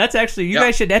 man. That's actually you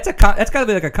guys should. That's got to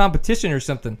be like a competition or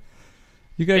something.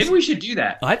 You guys, maybe we should do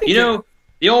that. I think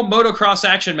the old Motocross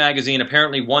Action magazine.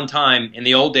 Apparently, one time in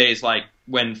the old days, like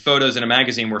when photos in a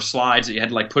magazine were slides that you had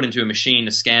to like put into a machine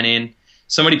to scan in.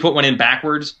 Somebody put one in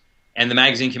backwards, and the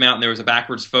magazine came out, and there was a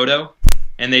backwards photo,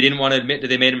 and they didn't want to admit that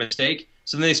they made a mistake.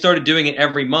 So then they started doing it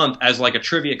every month as like a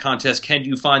trivia contest. Can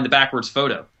you find the backwards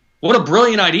photo? What a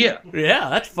brilliant idea. Yeah,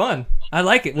 that's fun. I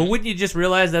like it. Well, wouldn't you just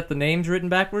realize that the name's written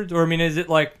backwards? Or, I mean, is it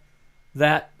like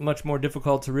that much more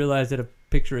difficult to realize that a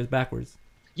picture is backwards?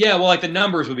 Yeah, well, like the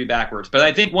numbers would be backwards. But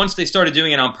I think once they started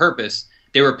doing it on purpose,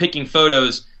 they were picking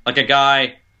photos like a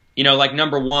guy, you know, like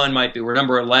number 1 might be, or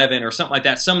number 11 or something like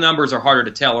that. Some numbers are harder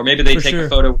to tell. Or maybe they take a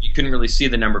photo where you couldn't really see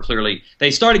the number clearly. They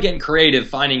started getting creative,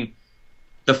 finding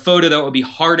the photo that would be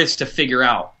hardest to figure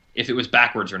out if it was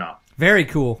backwards or not. Very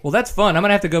cool. Well, that's fun. I'm going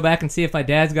to have to go back and see if my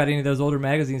dad's got any of those older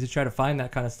magazines to try to find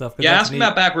that kind of stuff. Yeah, ask him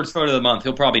about backwards photo of the month.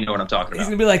 He'll probably know what I'm talking about. He's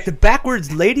going to be like, the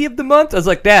backwards lady of the month? I was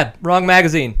like, Dad, wrong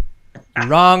magazine.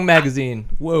 Wrong magazine.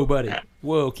 Whoa, buddy.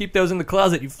 Whoa, keep those in the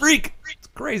closet, you freak. It's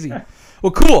crazy.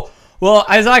 Well, cool. Well,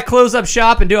 as I close up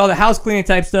shop and do all the house cleaning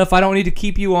type stuff, I don't need to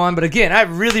keep you on. But again, I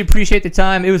really appreciate the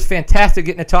time. It was fantastic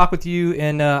getting to talk with you.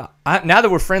 And now that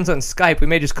we're friends on Skype, we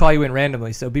may just call you in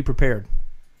randomly, so be prepared.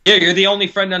 Yeah, you're the only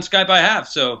friend on Skype I have,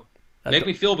 so make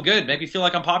me feel good. Make me feel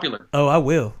like I'm popular. Oh, I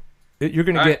will. You're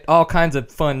going to get all kinds of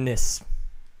funness.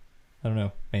 I don't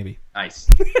know, maybe. Nice.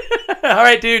 All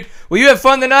right, dude. Well, you have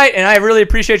fun tonight, and I really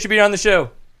appreciate you being on the show.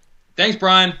 Thanks,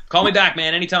 Brian. Call me back,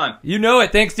 man, anytime. You know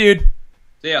it. Thanks, dude.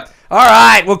 See ya. All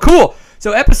right. Well, cool.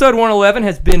 So episode 111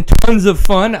 has been tons of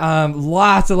fun.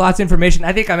 Lots of information.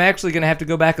 I think I'm actually going to have to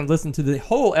go back and listen to the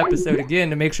whole episode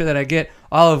again to make sure that I get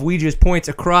all of Weege's points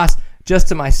across just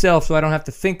to myself so I don't have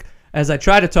to think as I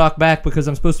try to talk back because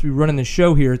I'm supposed to be running the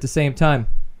show here at the same time.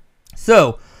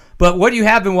 So, but what you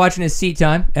have been watching is Seat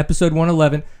Time, episode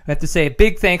 111. I have to say a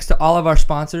big thanks to all of our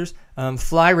sponsors.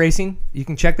 Fly Racing. You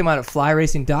can check them out at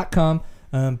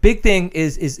flyracing.com. Big thing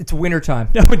is it's wintertime.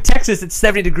 Now in Texas, it's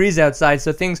 70 degrees outside,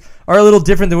 so things are a little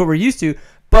different than what we're used to.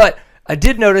 But I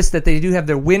did notice that they do have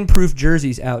their windproof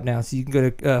jerseys out now. So you can go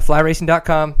to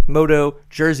flyracing.com, Moto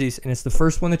Jerseys, and it's the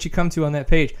first one that you come to on that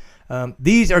page.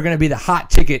 These are going to be the hot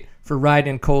ticket for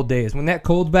riding in cold days. When that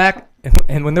cold's back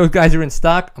and when those guys are in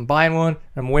stock, I'm buying one,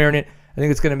 I'm wearing it. I think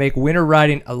it's going to make winter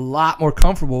riding a lot more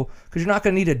comfortable because you're not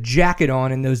going to need a jacket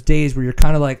on in those days where you're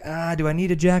kind of like, do I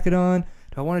need a jacket on?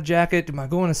 Do I want a jacket? Am I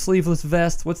going a sleeveless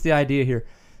vest? What's the idea here?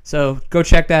 So go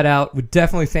check that out. We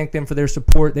definitely thank them for their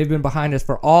support. They've been behind us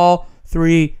for all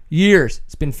 3 years.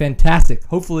 It's been fantastic.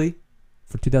 Hopefully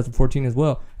for 2014 as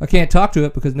well. I can't talk to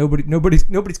it because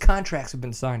nobody's contracts have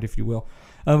been signed, if you will.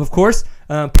 Of course,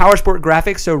 Powersport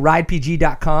Graphics, so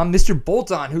ridepg.com. Mr.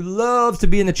 Bolton, who loves to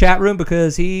be in the chat room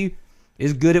because he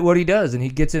is good at what he does, and he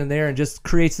gets in there and just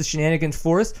creates the shenanigans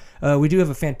for us. We do have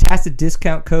a fantastic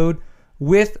discount code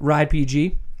with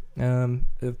RidePG,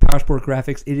 Powersport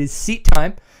Graphics. It is Seat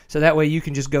Time, so that way you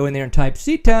can just go in there and type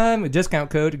Seat Time, a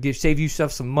discount code to save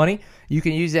yourself some money. You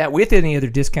can use that with any other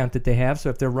discount that they have.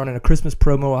 So if they're running a Christmas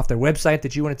promo off their website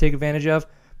that you want to take advantage of,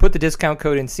 put the discount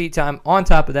code in Seat Time. On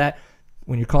top of that,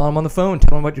 when you're calling them on the phone,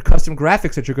 tell them about your custom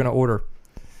graphics that you're going to order.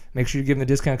 Make sure you give them the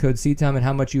discount code Seat Time and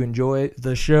how much you enjoy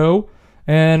the show.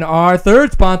 And our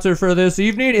third sponsor for this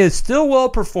evening is Stillwell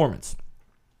Performance.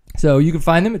 So you can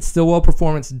find them at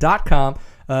stillwellperformance.com.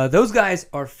 Those guys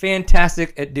are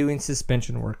fantastic at doing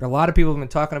suspension work. A lot of people have been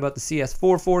talking about the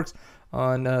CS4 forks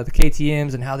on the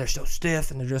KTMs and how they're so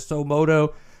stiff and they're just so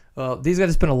moto. These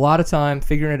guys spend a lot of time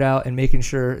figuring it out and making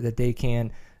sure that they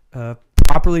can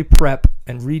properly prep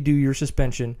and redo your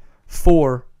suspension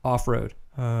for off-road.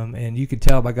 And you can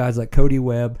tell by guys like Cody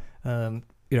Webb,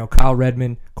 Kyle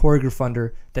Redmond, Corey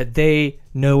Grifunder, that they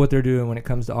know what they're doing when it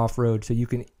comes to off-road. So you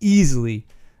can easily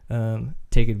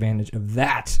take advantage of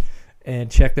that and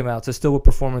check them out. So Stillwell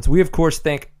Performance. We, of course,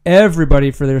 thank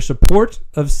everybody for their support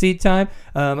of Seat Time.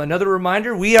 Another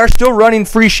reminder, we are still running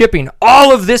free shipping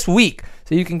all of this week.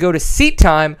 So you can go to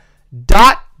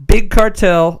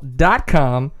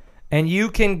seattime.bigcartel.com and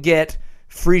you can get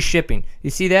free shipping. You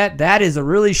see that? That is a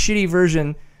really shitty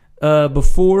version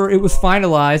before it was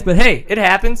finalized. But hey, it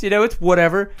happens. It's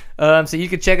whatever. So you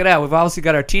can check it out. We've obviously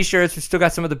got our T-shirts. We've still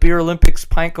got some of the Beer Olympics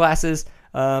pint glasses,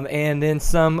 and then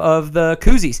some of the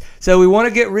koozies. So we want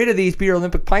to get rid of these Beer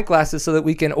Olympic pint glasses so that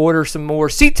we can order some more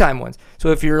Seat Time ones.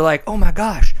 So if you're like, oh my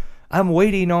gosh, I'm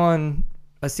waiting on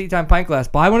a Seat Time pint glass,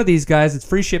 buy one of these guys. It's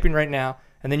free shipping right now,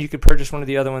 and then you could purchase one of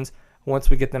the other ones once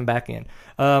we get them back in.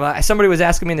 Somebody was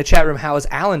asking me in the chat room, how is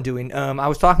Alan doing? I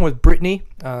was talking with Brittany,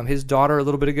 his daughter, a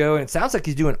little bit ago, and it sounds like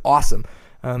he's doing awesome.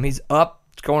 He's up,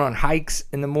 going on hikes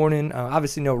in the morning.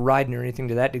 Obviously no riding or anything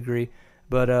to that degree,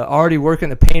 but already working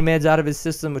the pain meds out of his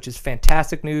system, which is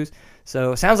fantastic news.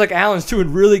 So it sounds like Alan's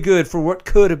doing really good for what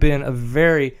could have been a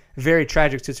very, very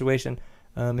tragic situation.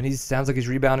 And he sounds like he's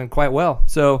rebounding quite well.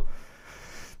 So,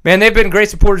 man, they've been great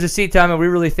supporters of Seat Time, and we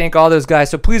really thank all those guys.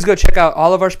 So please go check out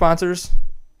all of our sponsors: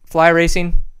 Fly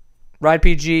Racing, Ride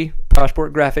PG, Power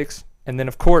Sport Graphics, and then,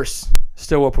 of course,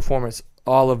 Stillwell Performance.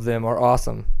 All of them are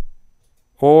awesome.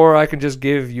 Or I can just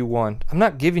give you one. I'm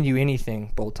not giving you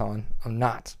anything, Bolton. I'm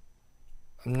not.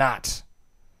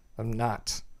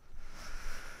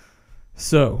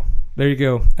 So, there you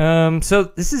go. So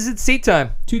this is it, Seat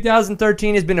Time.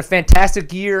 2013 has been a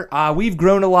fantastic year. We've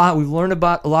grown a lot. We've learned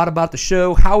a lot about the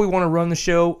show, how we want to run the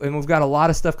show, and we've got a lot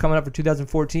of stuff coming up for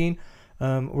 2014.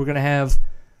 We're going to have,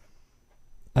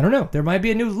 I don't know, there might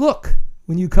be a new look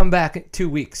when you come back in 2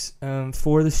 weeks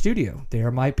for the studio. There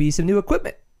might be some new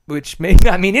equipment, which may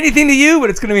not mean anything to you,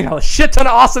 but it's going to mean a shit ton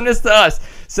of awesomeness to us.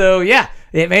 So, yeah.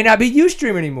 It may not be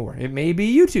Ustream anymore. It may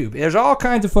be YouTube. There's all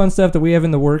kinds of fun stuff that we have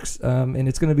in the works, and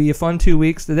it's going to be a fun 2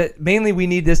 weeks. Mainly, we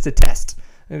need this to test.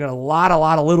 We've got a lot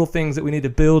of little things that we need to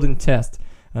build and test.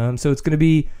 So it's going to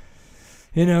be,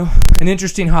 an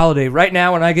interesting holiday. Right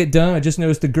now, when I get done, I just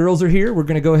noticed the girls are here. We're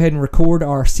going to go ahead and record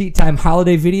our Seat Time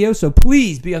holiday video, so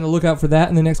please be on the lookout for that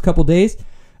in the next couple days.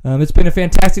 It's been a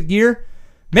fantastic year.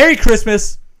 Merry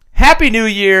Christmas. Happy New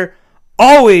Year.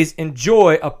 Always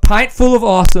enjoy a pint full of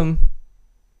awesome.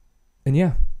 And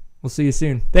yeah, we'll see you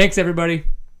soon. Thanks, everybody.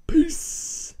 Peace.